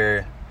point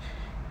where,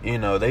 you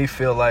know, they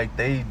feel like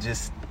they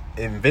just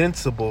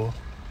invincible.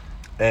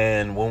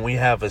 And when we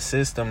have a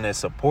system that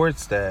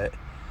supports that,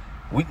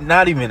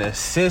 not even a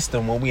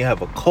system, when we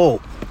have a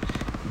cult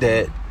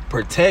that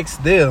protects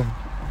them,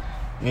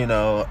 you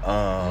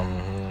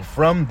know,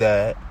 from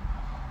that.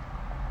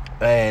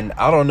 And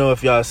I don't know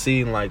if y'all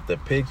seen like the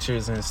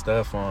pictures and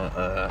stuff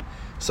on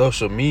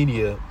social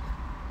media.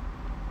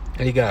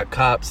 They got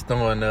cops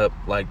throwing up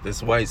like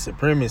this white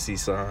supremacy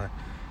sign.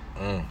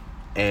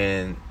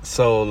 And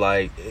so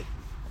like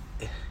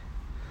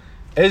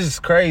it's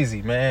just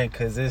crazy, man,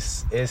 because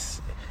it's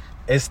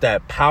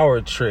that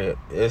power trip.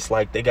 It's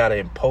like they gotta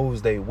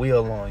impose their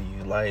will on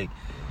you. Like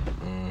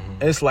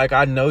it's like,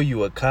 I know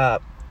you a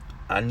cop.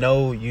 I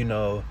know, you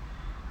know,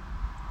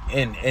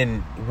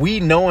 and we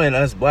knowing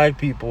us black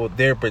people,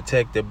 they're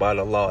protected by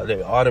the law.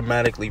 They're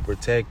automatically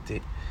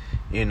protected.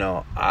 You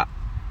know,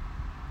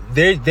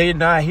 they're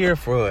not here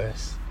for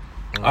us.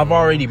 I've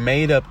already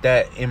made up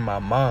that in my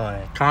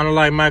mind. Kind of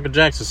like Michael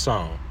Jackson's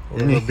song.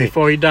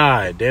 Before he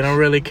died, they don't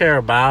really care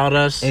about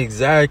us.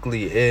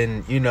 Exactly.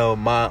 And you know,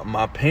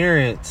 my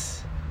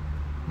parents,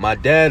 my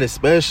dad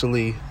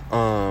especially,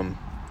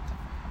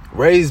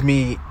 raised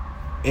me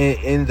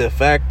in the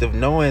fact of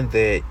knowing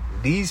that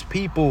these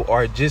people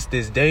are just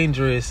as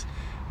dangerous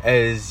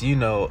as, you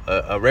know,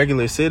 a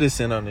regular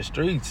citizen on the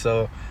street.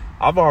 So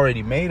I've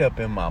already made up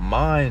in my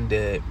mind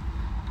that,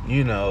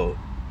 you know,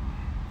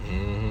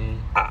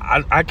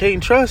 I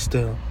can't trust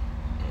them.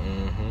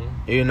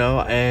 You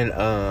know,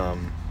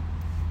 and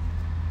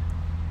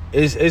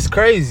it's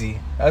crazy.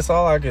 That's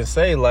all I can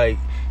say. Like,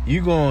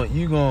 you're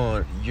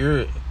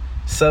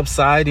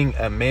subsiding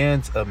a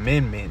man's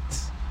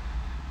amendments,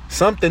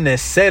 something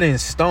that's set in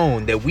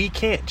stone that we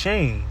can't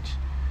change.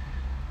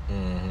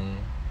 Mm-hmm.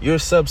 You're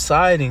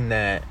subsiding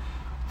that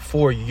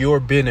for your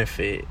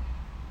benefit.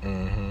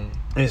 Mm-hmm.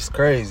 It's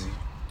crazy.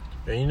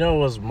 And you know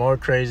what's more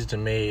crazy to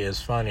me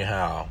is funny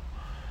how,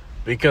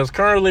 because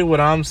currently what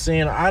I'm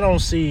seeing, I don't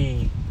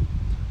see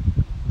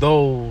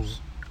those.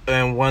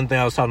 And one thing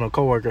I was talking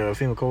to a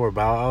female coworker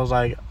about, I was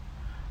like,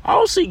 I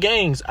don't see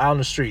gangs out in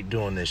the street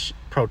doing this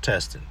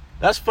protesting.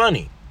 That's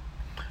funny.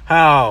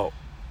 How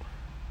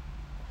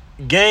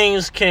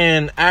gangs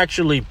can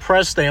actually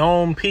press their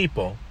own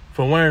people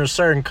for wearing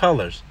certain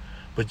colors,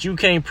 but you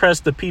can't press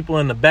the people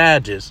in the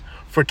badges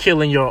for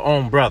killing your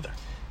own brother.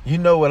 You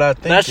know what I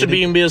think? That should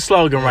even be a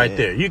slogan right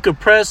there. You could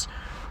press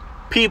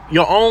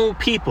your own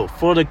people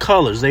for the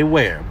colors they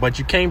wear, but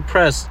you can't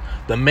press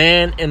the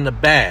man in the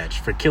badge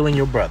for killing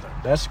your brother.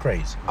 That's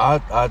crazy.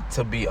 I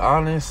to be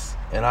honest,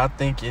 and I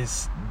think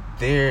it's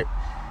they're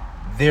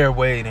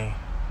waiting.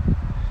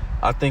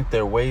 I think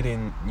they're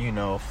waiting,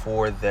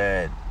 for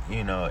that,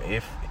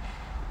 if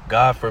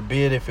God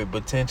forbid if it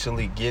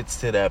potentially gets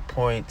to that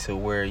point to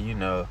where,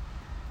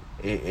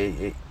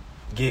 it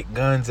get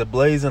guns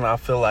a-blazing, I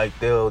feel like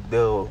they'll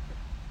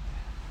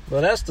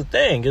But that's the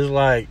thing. It's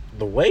like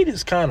the wait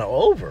is kind of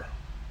over.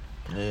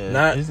 Yeah,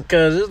 not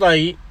because it's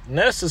like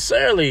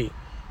necessarily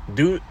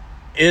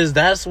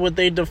that's what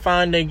they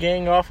define their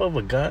gang off of,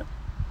 a gun?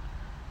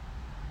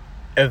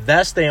 If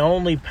that's their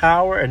only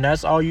power and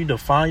that's all you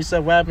define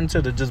yourself, what happened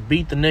to just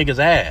beat the nigga's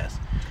ass?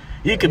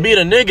 You could beat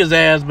a nigga's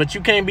ass, but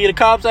you can't beat a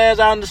cop's ass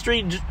out in the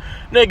street.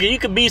 Nigga, you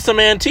could beat some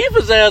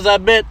Antifa's ass, I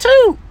bet,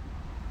 too.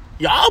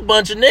 Y'all a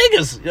bunch of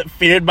niggas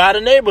feared by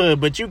the neighborhood,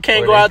 but you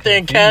can't go out there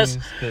and cast.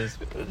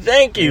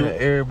 Thank you.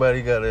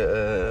 Everybody got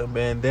a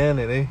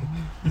bandana.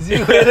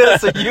 You with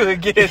us or you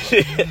against?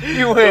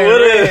 You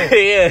wearing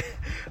red.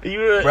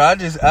 Yeah. Bro, I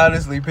just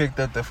honestly picked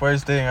up the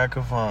first thing I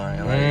could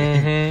find.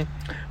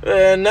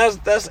 And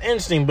that's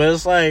interesting, but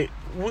it's like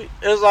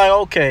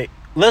okay,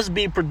 let's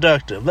be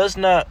productive. Let's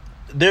not.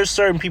 There's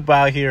certain people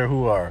out here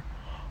who are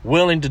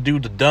willing to do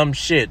the dumb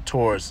shit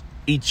towards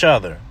each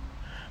other.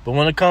 But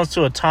when it comes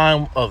to a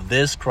time of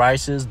this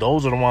crisis,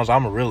 those are the ones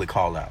I'm going to really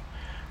call out.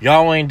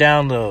 Y'all ain't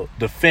down to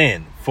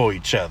defend for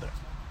each other.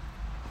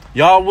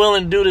 Y'all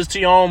willing to do this to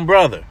your own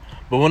brother.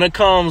 But when it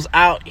comes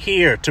out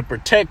here to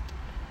protect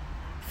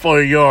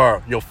for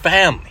your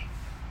family.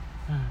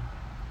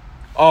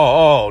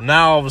 Oh,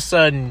 now all of a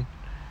sudden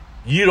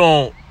you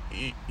don't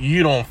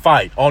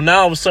fight. Oh,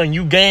 now all of a sudden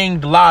you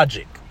gained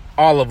logic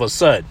all of a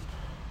sudden.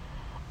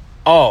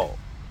 Oh,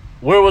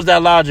 where was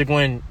that logic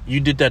when you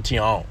did that to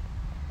your own?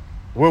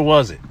 Where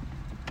was it?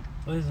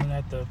 Well, isn't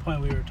that the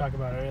point we were talking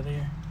about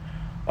earlier?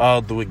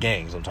 With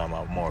gangs, I'm talking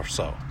about more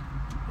so.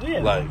 Yeah,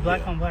 like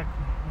black on black.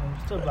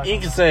 Still black. You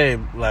can say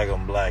black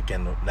on black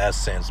in that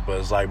sense, but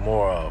it's like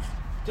more of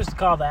just to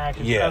call the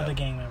actors of the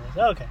gang members.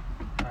 Okay,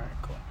 all right,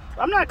 cool.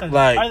 I'm not gonna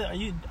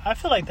I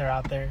feel like they're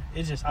out there.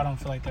 It's just I don't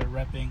feel like they're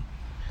repping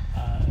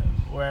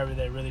wherever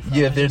they're really from.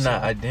 Yeah, they're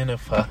not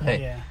identified.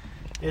 Yeah,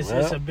 it's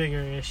a bigger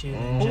issue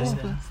than just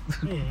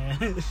yeah.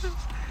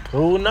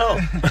 Who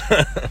knows?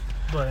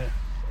 But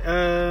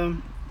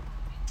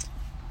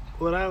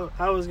what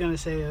I was gonna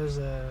say is,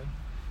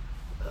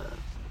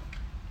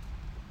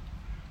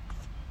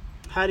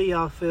 how do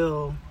y'all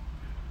feel?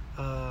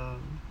 Well,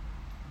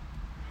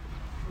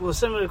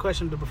 similar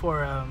question to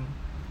before.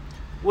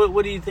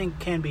 What do you think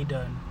can be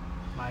done?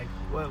 Like,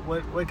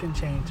 what can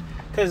change?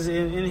 Because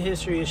in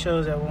history, it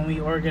shows that when we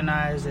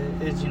organize,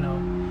 it's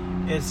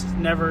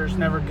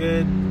never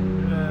good.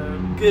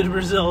 Good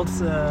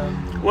results. Let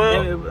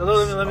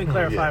me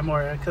clarify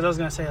more, because I was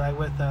gonna say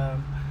with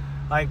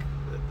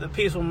the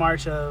peaceful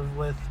march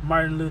with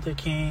Martin Luther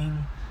King,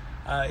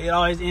 it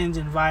always ends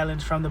in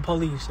violence from the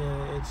police.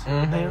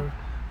 They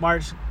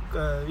march,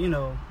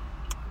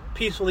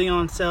 peacefully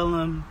on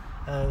Selma.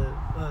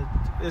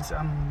 It's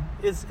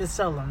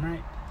Selma,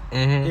 right?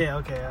 Mm-hmm. Yeah.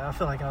 Okay. I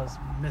feel like I was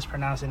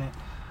mispronouncing it.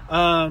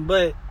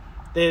 But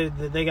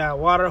they got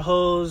water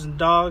hose and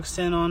dogs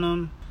sent on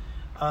them.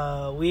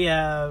 We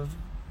have.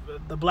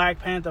 The Black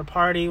Panther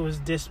Party was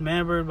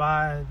dismembered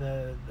by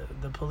the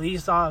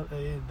police,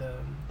 the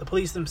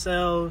police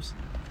themselves,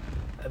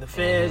 the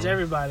feds,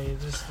 everybody,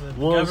 just the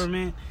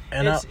government.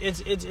 And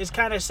it's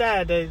kind of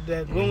sad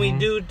that when we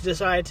do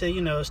decide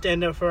to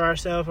stand up for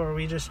ourselves, or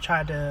we just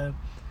try to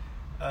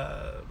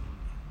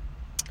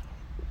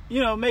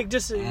make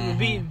just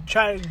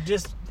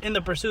in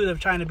the pursuit of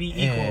trying to be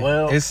equal.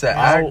 Well,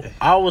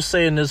 I was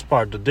saying this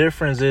part. The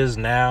difference is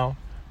now.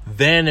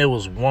 Then it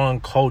was one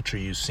culture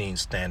you seen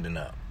standing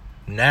up.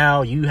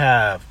 Now you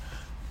have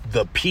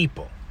the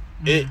people.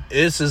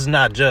 This is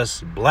not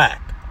just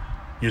black.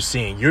 You're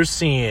seeing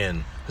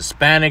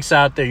Hispanics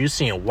out there. You're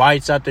seeing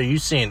whites out there. You're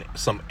seeing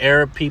some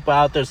Arab people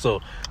out there.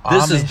 So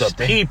this is the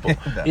people.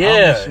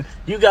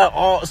 You got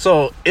all.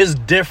 So it's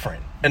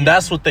different, and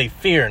that's what they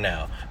fear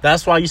now.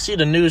 That's why you see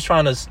the news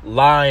trying to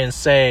lie and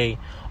say,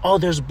 "Oh,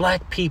 there's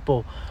black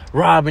people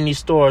robbing these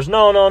stores.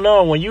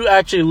 No. When you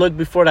actually look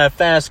before that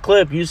fast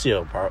clip, you see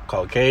a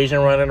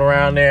Caucasian running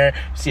around there.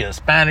 You see a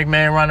Hispanic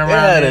man running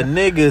around there. A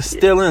nigga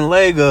stealing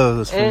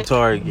Legos from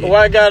Target.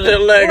 Why got the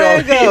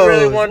Legos? He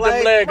really want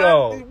them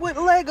Legos. What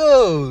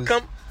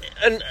Legos?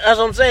 And that's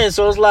what I'm saying.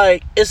 So it's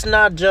like, it's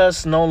not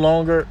just no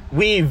longer.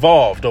 We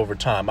evolved over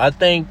time. I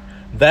think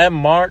that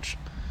march,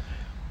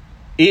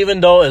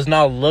 even though it's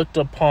not looked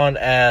upon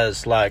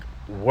as like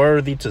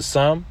worthy to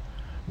some,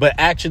 but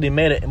actually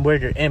made a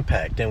bigger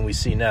impact than we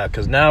see now.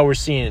 Because now we're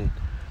seeing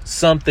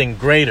something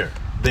greater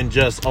than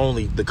just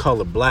only the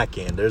color black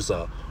in. There's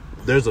a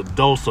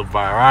dose of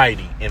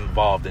variety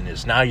involved in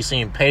this. Now you're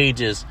seeing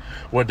pages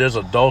where there's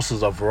a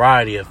doses of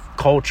variety of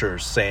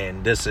cultures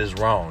saying this is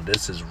wrong,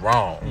 this is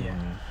wrong.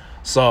 Yeah.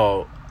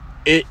 So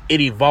it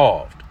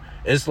evolved.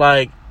 It's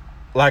like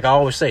I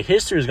always say,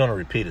 history is going to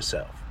repeat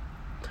itself.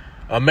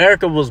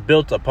 America was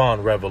built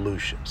upon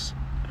revolutions.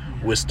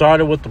 We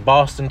started with the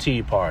Boston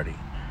Tea Party.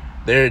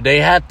 They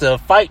had to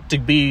fight to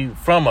be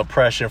from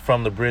oppression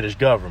from the British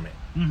government.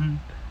 Mm-hmm.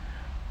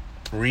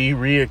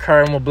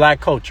 Reoccurring with black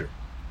culture.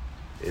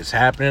 It's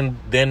happening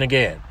then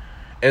again.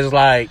 It's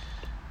like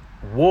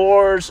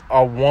wars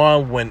are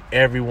won when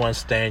everyone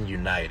stand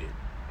united.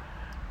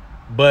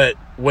 But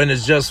when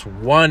it's just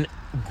one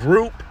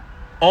group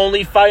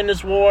only fighting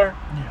this war,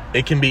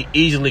 it can be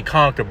easily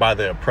conquered by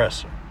the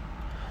oppressor.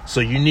 So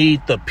you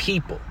need the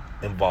people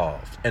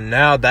involved. And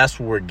now that's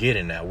what we're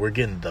getting at. We're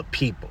getting the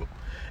people.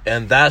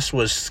 And that's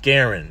what's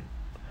scaring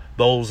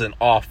those in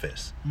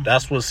office.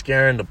 That's what's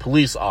scaring the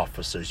police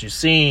officers. You've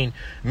seen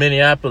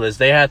Minneapolis,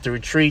 they had to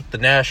retreat. The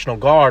National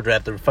Guard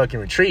had to fucking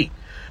retreat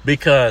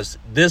because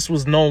this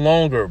was no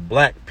longer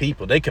black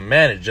people. They can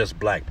manage just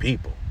black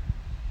people.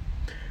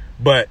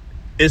 But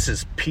it's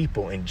just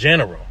people in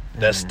general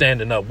that's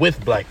standing up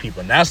with black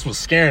people. And that's what's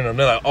scaring them.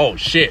 They're like, oh,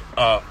 shit.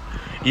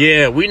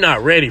 Yeah, we're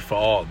not ready for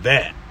all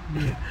that.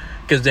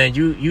 Because then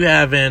you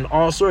having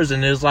all sorts,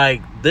 and it's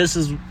like this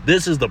is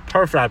the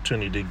perfect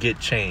opportunity to get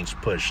change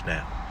pushed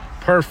now.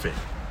 Perfect.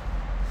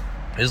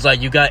 It's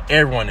like you got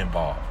everyone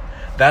involved.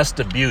 That's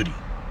the beauty.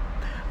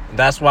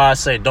 That's why I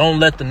say don't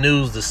let the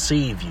news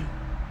deceive you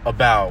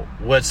about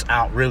what's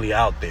really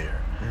out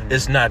there.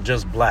 It's not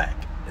just black.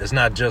 It's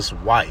not just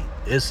white.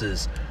 This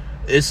is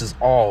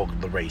all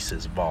the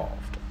races involved.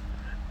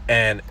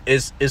 And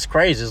it's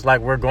crazy. It's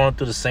like we're going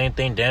through the same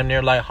thing damn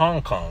near like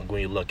Hong Kong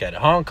when you look at it.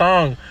 Hong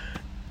Kong,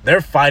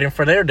 they're fighting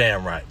for their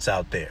damn rights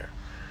out there.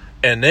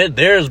 And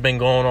theirs been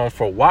going on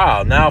for a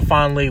while. Now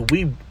finally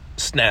we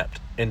snapped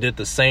and did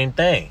the same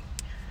thing.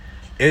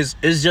 It's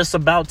just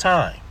about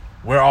time.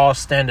 We're all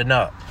standing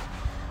up.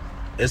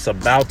 It's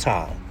about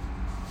time.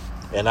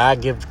 And I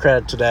give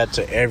credit to that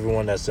to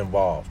everyone that's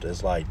involved.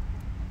 It's like,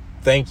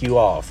 thank you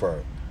all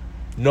for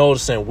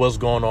noticing what's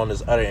going on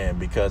this other end,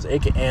 because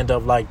it can end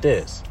up like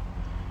this.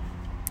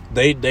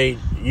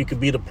 You could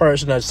be the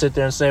person that sit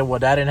there and say, well,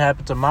 that didn't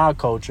happen to my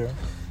culture.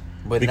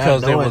 But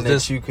because not there knowing was that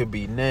this, you could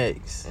be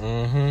next.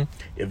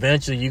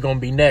 Eventually, you're going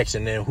to be next.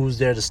 And then who's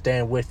there to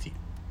stand with you?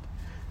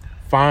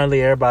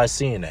 Finally, everybody's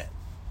seeing that.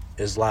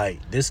 It's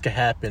like, this could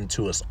happen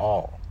to us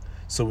all.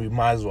 So we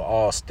might as well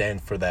all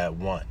stand for that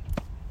one.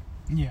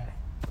 Yeah.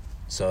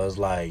 So it's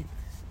like,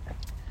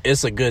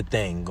 it's a good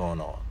thing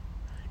going on.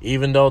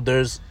 Even though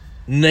there's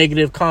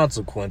negative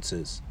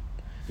consequences,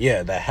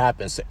 yeah, that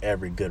happens to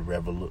every good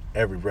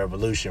every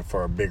revolution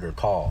for a bigger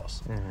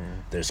cause.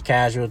 There's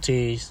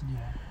casualties. Yeah.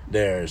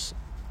 There's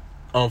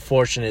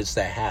unfortunates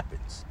that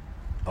happens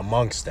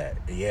amongst that.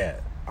 Yeah,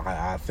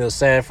 I feel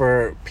sad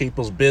for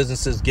people's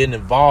businesses getting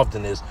involved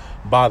in this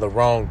by the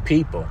wrong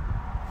people.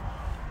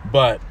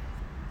 But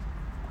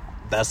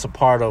that's a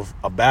part of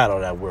a battle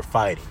that we're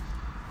fighting.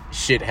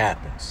 Shit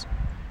happens.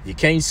 You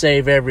can't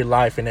save every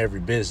life in every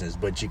business,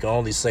 but you can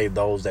only save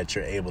those that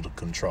you're able to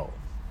control.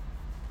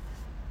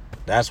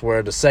 That's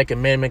where the Second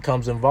Amendment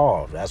comes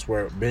involved. That's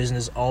where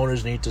business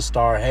owners need to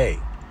start, hey,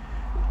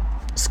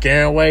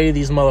 scaring away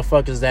these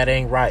motherfuckers that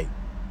ain't right.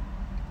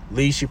 At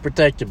least you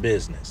protect your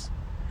business.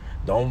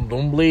 Don't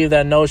believe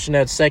that notion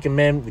that Second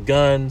Amendment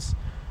guns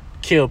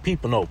kill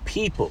people. No,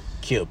 people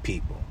kill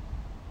people.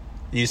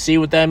 You see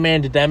what that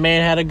man did? That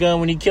man had a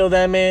gun when he killed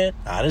that man?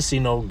 I didn't see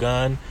no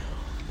gun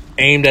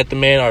aimed at the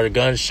man or the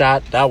gun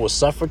shot. That was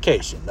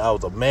suffocation. That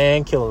was a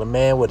man killing a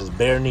man with his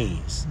bare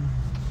knees.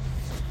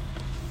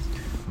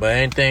 But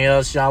anything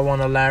else y'all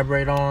want to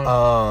elaborate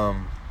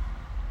on?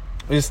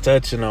 Just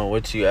touching on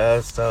what you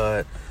asked,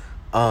 Todd.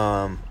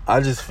 I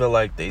just feel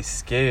like they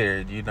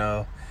scared, you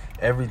know.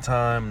 Every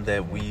time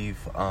that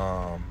we've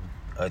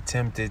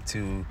attempted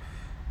to,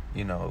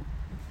 you know,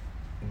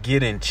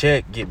 get in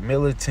check, get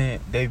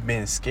militant, they've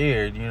been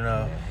scared, you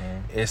know.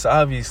 It's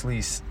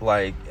obviously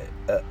like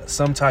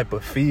some type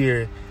of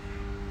fear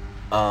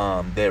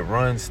that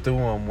runs through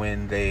them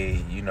when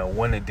they, you know,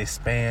 want to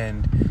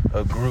disband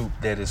a group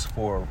that is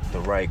for the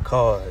right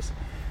cause.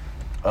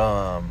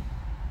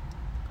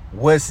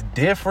 What's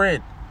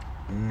different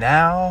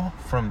now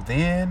from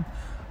then,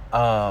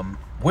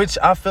 which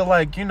I feel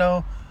like, you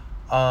know,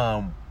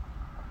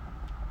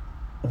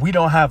 we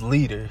don't have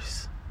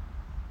leaders.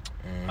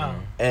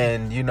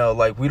 And you know,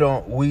 like we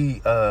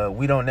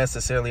don't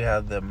necessarily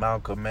have the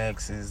Malcolm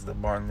X's, the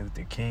Martin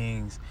Luther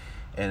Kings,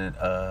 and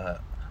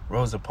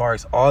Rosa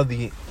Parks, all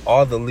the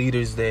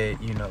leaders that,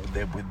 you know,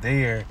 that were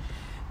there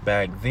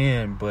back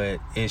then. But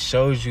it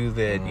shows you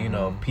that, you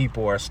know,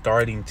 people are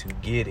starting to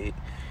get it,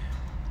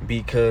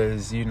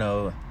 because, you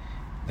know,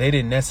 they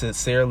didn't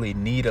necessarily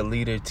need a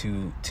leader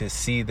to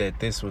see that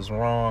this was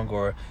wrong,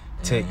 or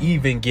to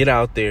even get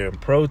out there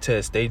and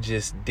protest. They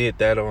just did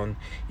that on,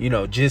 you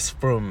know, just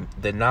from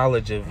the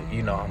knowledge of,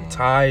 you know, I'm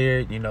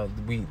tired, you know,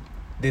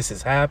 this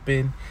has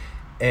happened.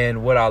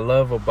 And what I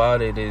love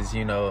about it is,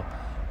 you know,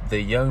 the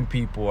young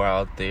people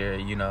out there,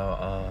 you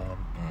know,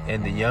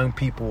 and the young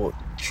people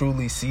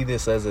truly see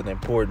this as an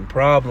important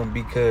problem,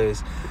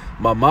 because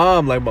my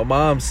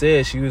mom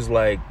said, she was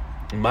like,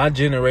 my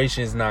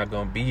generation is not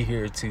going to be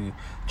here to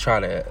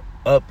try to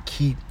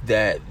upkeep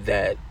that,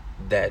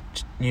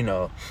 you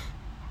know,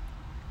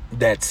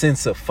 that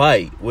sense of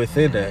fight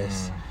within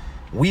us.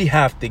 We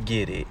have to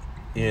get it,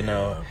 you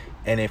know.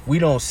 And if we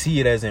don't see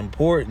it as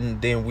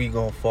important, then we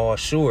gonna fall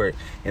short,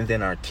 and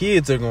then our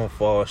kids are gonna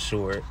fall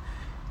short.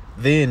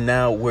 Then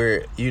now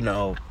we're, you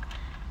know,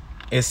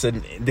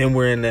 then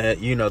we're in the,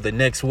 you know, the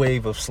next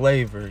wave of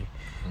slavery.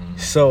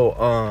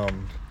 So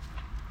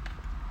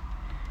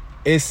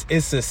it's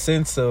a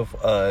sense of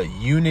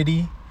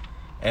unity,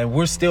 and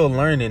we're still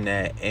learning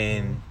that,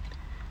 and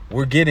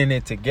we're getting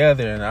it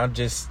together. And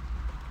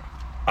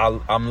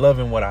I'm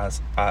loving what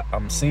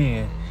I'm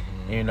seeing.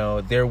 You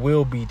know, there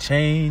will be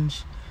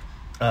change.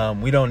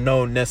 We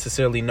don't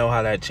necessarily know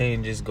how that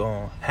change is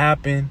going to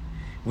happen.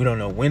 We don't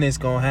know when it's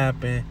going to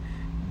happen,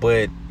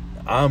 but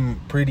I'm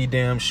pretty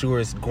damn sure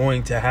it's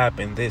going to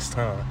happen this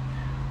time.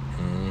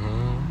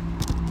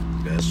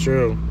 That's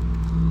true.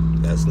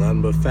 That's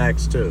nothing but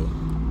facts too.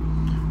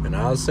 And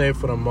I'll say,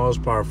 for the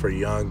most part, for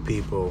young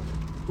people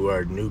who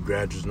are new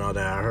graduates and all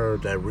that, I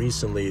heard that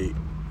recently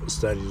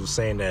studies were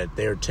saying that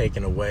they're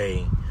taking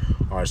away,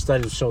 or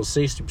studies show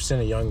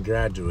 60% of young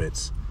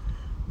graduates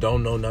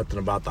don't know nothing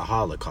about the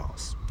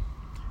Holocaust.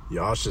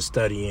 Y'all should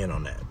study in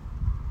on that,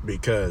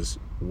 because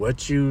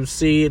what you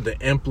see,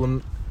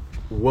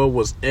 what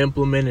was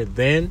implemented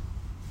then,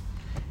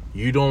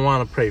 you don't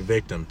want to play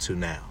victim to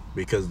now,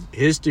 because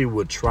history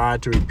would try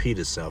to repeat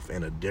itself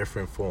in a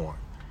different form.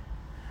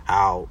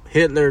 How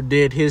Hitler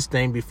did his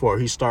thing before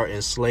he started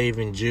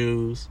enslaving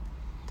Jews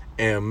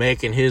and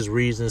making his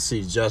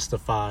regency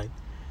justified.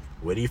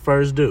 What he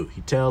first do,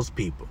 he tells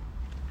people,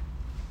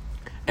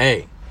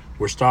 hey,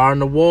 we're starting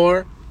the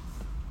war,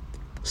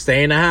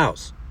 stay in the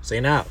house. Stay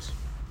in the house.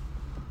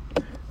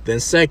 Then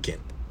second,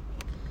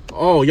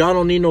 oh, y'all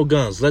don't need no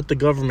guns. Let the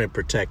government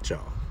protect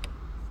y'all.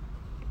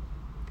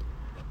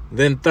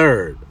 Then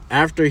third,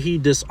 after he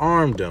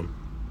disarmed them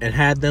and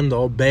had them to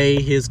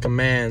obey his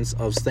commands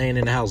of staying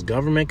in the house,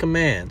 government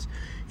commands,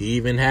 he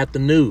even had the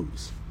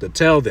news to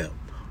tell them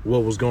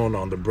what was going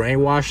on, to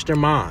brainwash their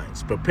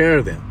minds,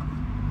 prepare them.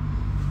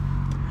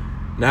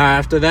 Now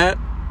after that,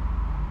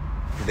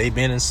 they've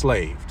been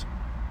enslaved.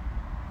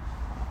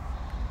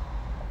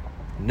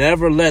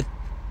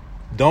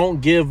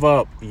 Don't give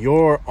up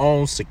your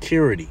own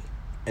security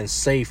and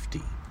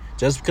safety.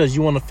 Just because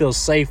you want to feel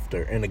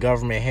safer in the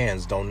government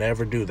hands, don't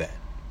never do that.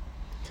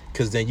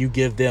 Because then you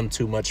give them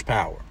too much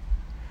power.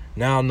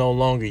 Now no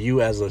longer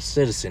you as a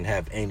citizen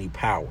have any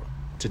power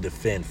to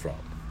defend from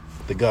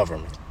the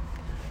government.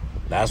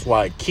 That's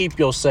why keep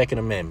your Second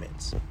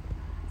Amendments.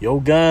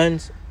 Your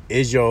guns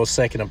is your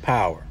second of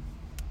power.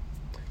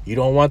 You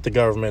don't want the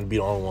government to be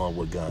the only one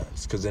with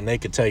guns, because then they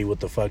can tell you what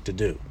the fuck to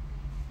do.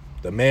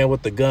 The man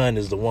with the gun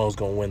is the one who's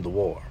going to win the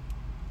war.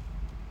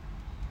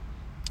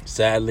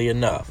 Sadly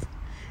enough,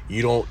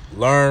 you don't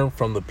learn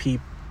from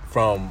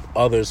from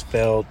others'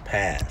 failed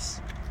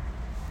past.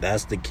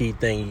 That's the key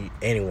thing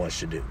anyone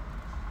should do.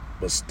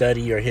 But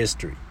study your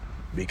history,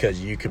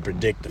 because you can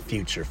predict the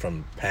future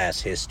from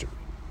past history.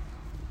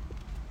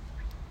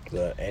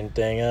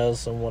 Anything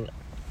else? Someone?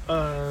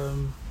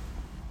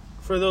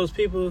 For those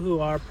people who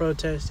are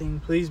protesting,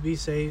 please be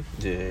safe.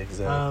 Yeah,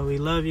 exactly. We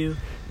love you.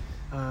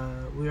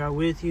 We are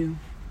with you.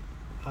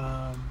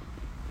 And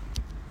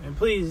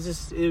please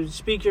just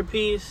speak your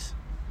piece.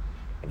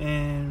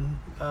 And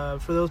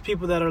for those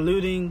people that are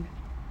looting,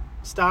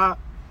 stop.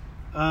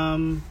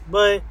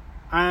 But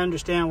I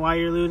understand why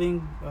you're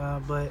looting.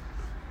 But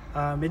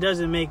it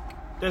doesn't make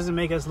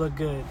us look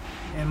good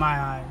in my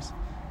eyes.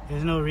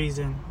 There's no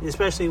reason,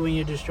 especially when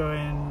you're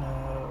destroying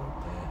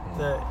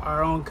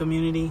our own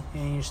community,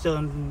 and you're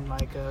still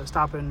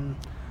stopping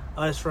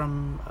us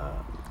from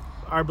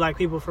our black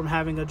people from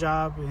having a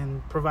job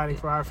and providing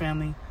for our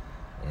family.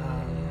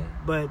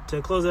 But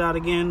to close it out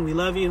again, we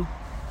love you.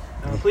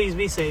 Please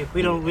be safe.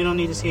 We don't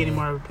need to see any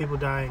more people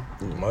dying.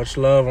 Much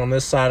love on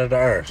this side of the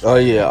earth. Oh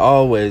yeah,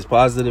 always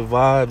positive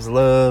vibes,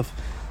 love,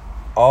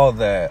 all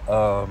that.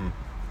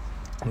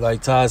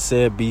 Like Todd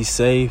said, be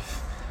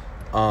safe.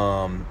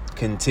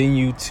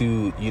 Continue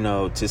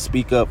to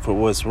speak up for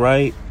what's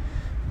right,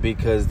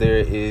 because there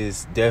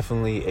is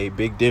definitely a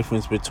big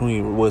difference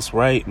between what's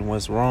right and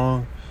what's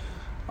wrong.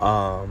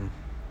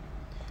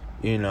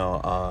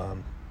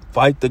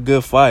 fight the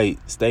good fight.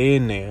 Stay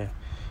in there.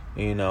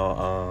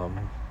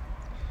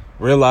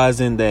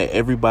 Realizing that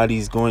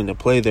everybody's going to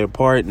play their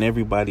part and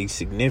everybody's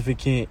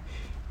significant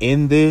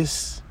in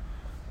this.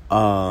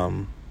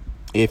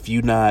 If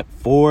you're not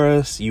for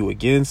us, you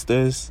against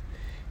us.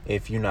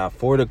 If you're not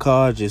for the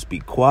cause, just be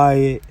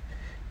quiet.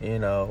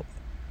 And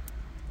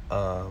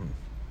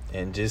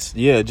just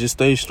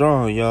stay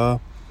strong, y'all.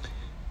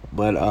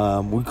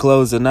 But we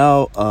closing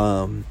out.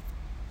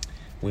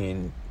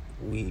 We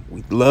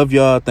love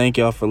y'all. Thank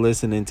y'all for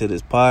listening to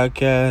this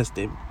podcast.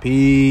 And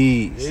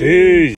peace.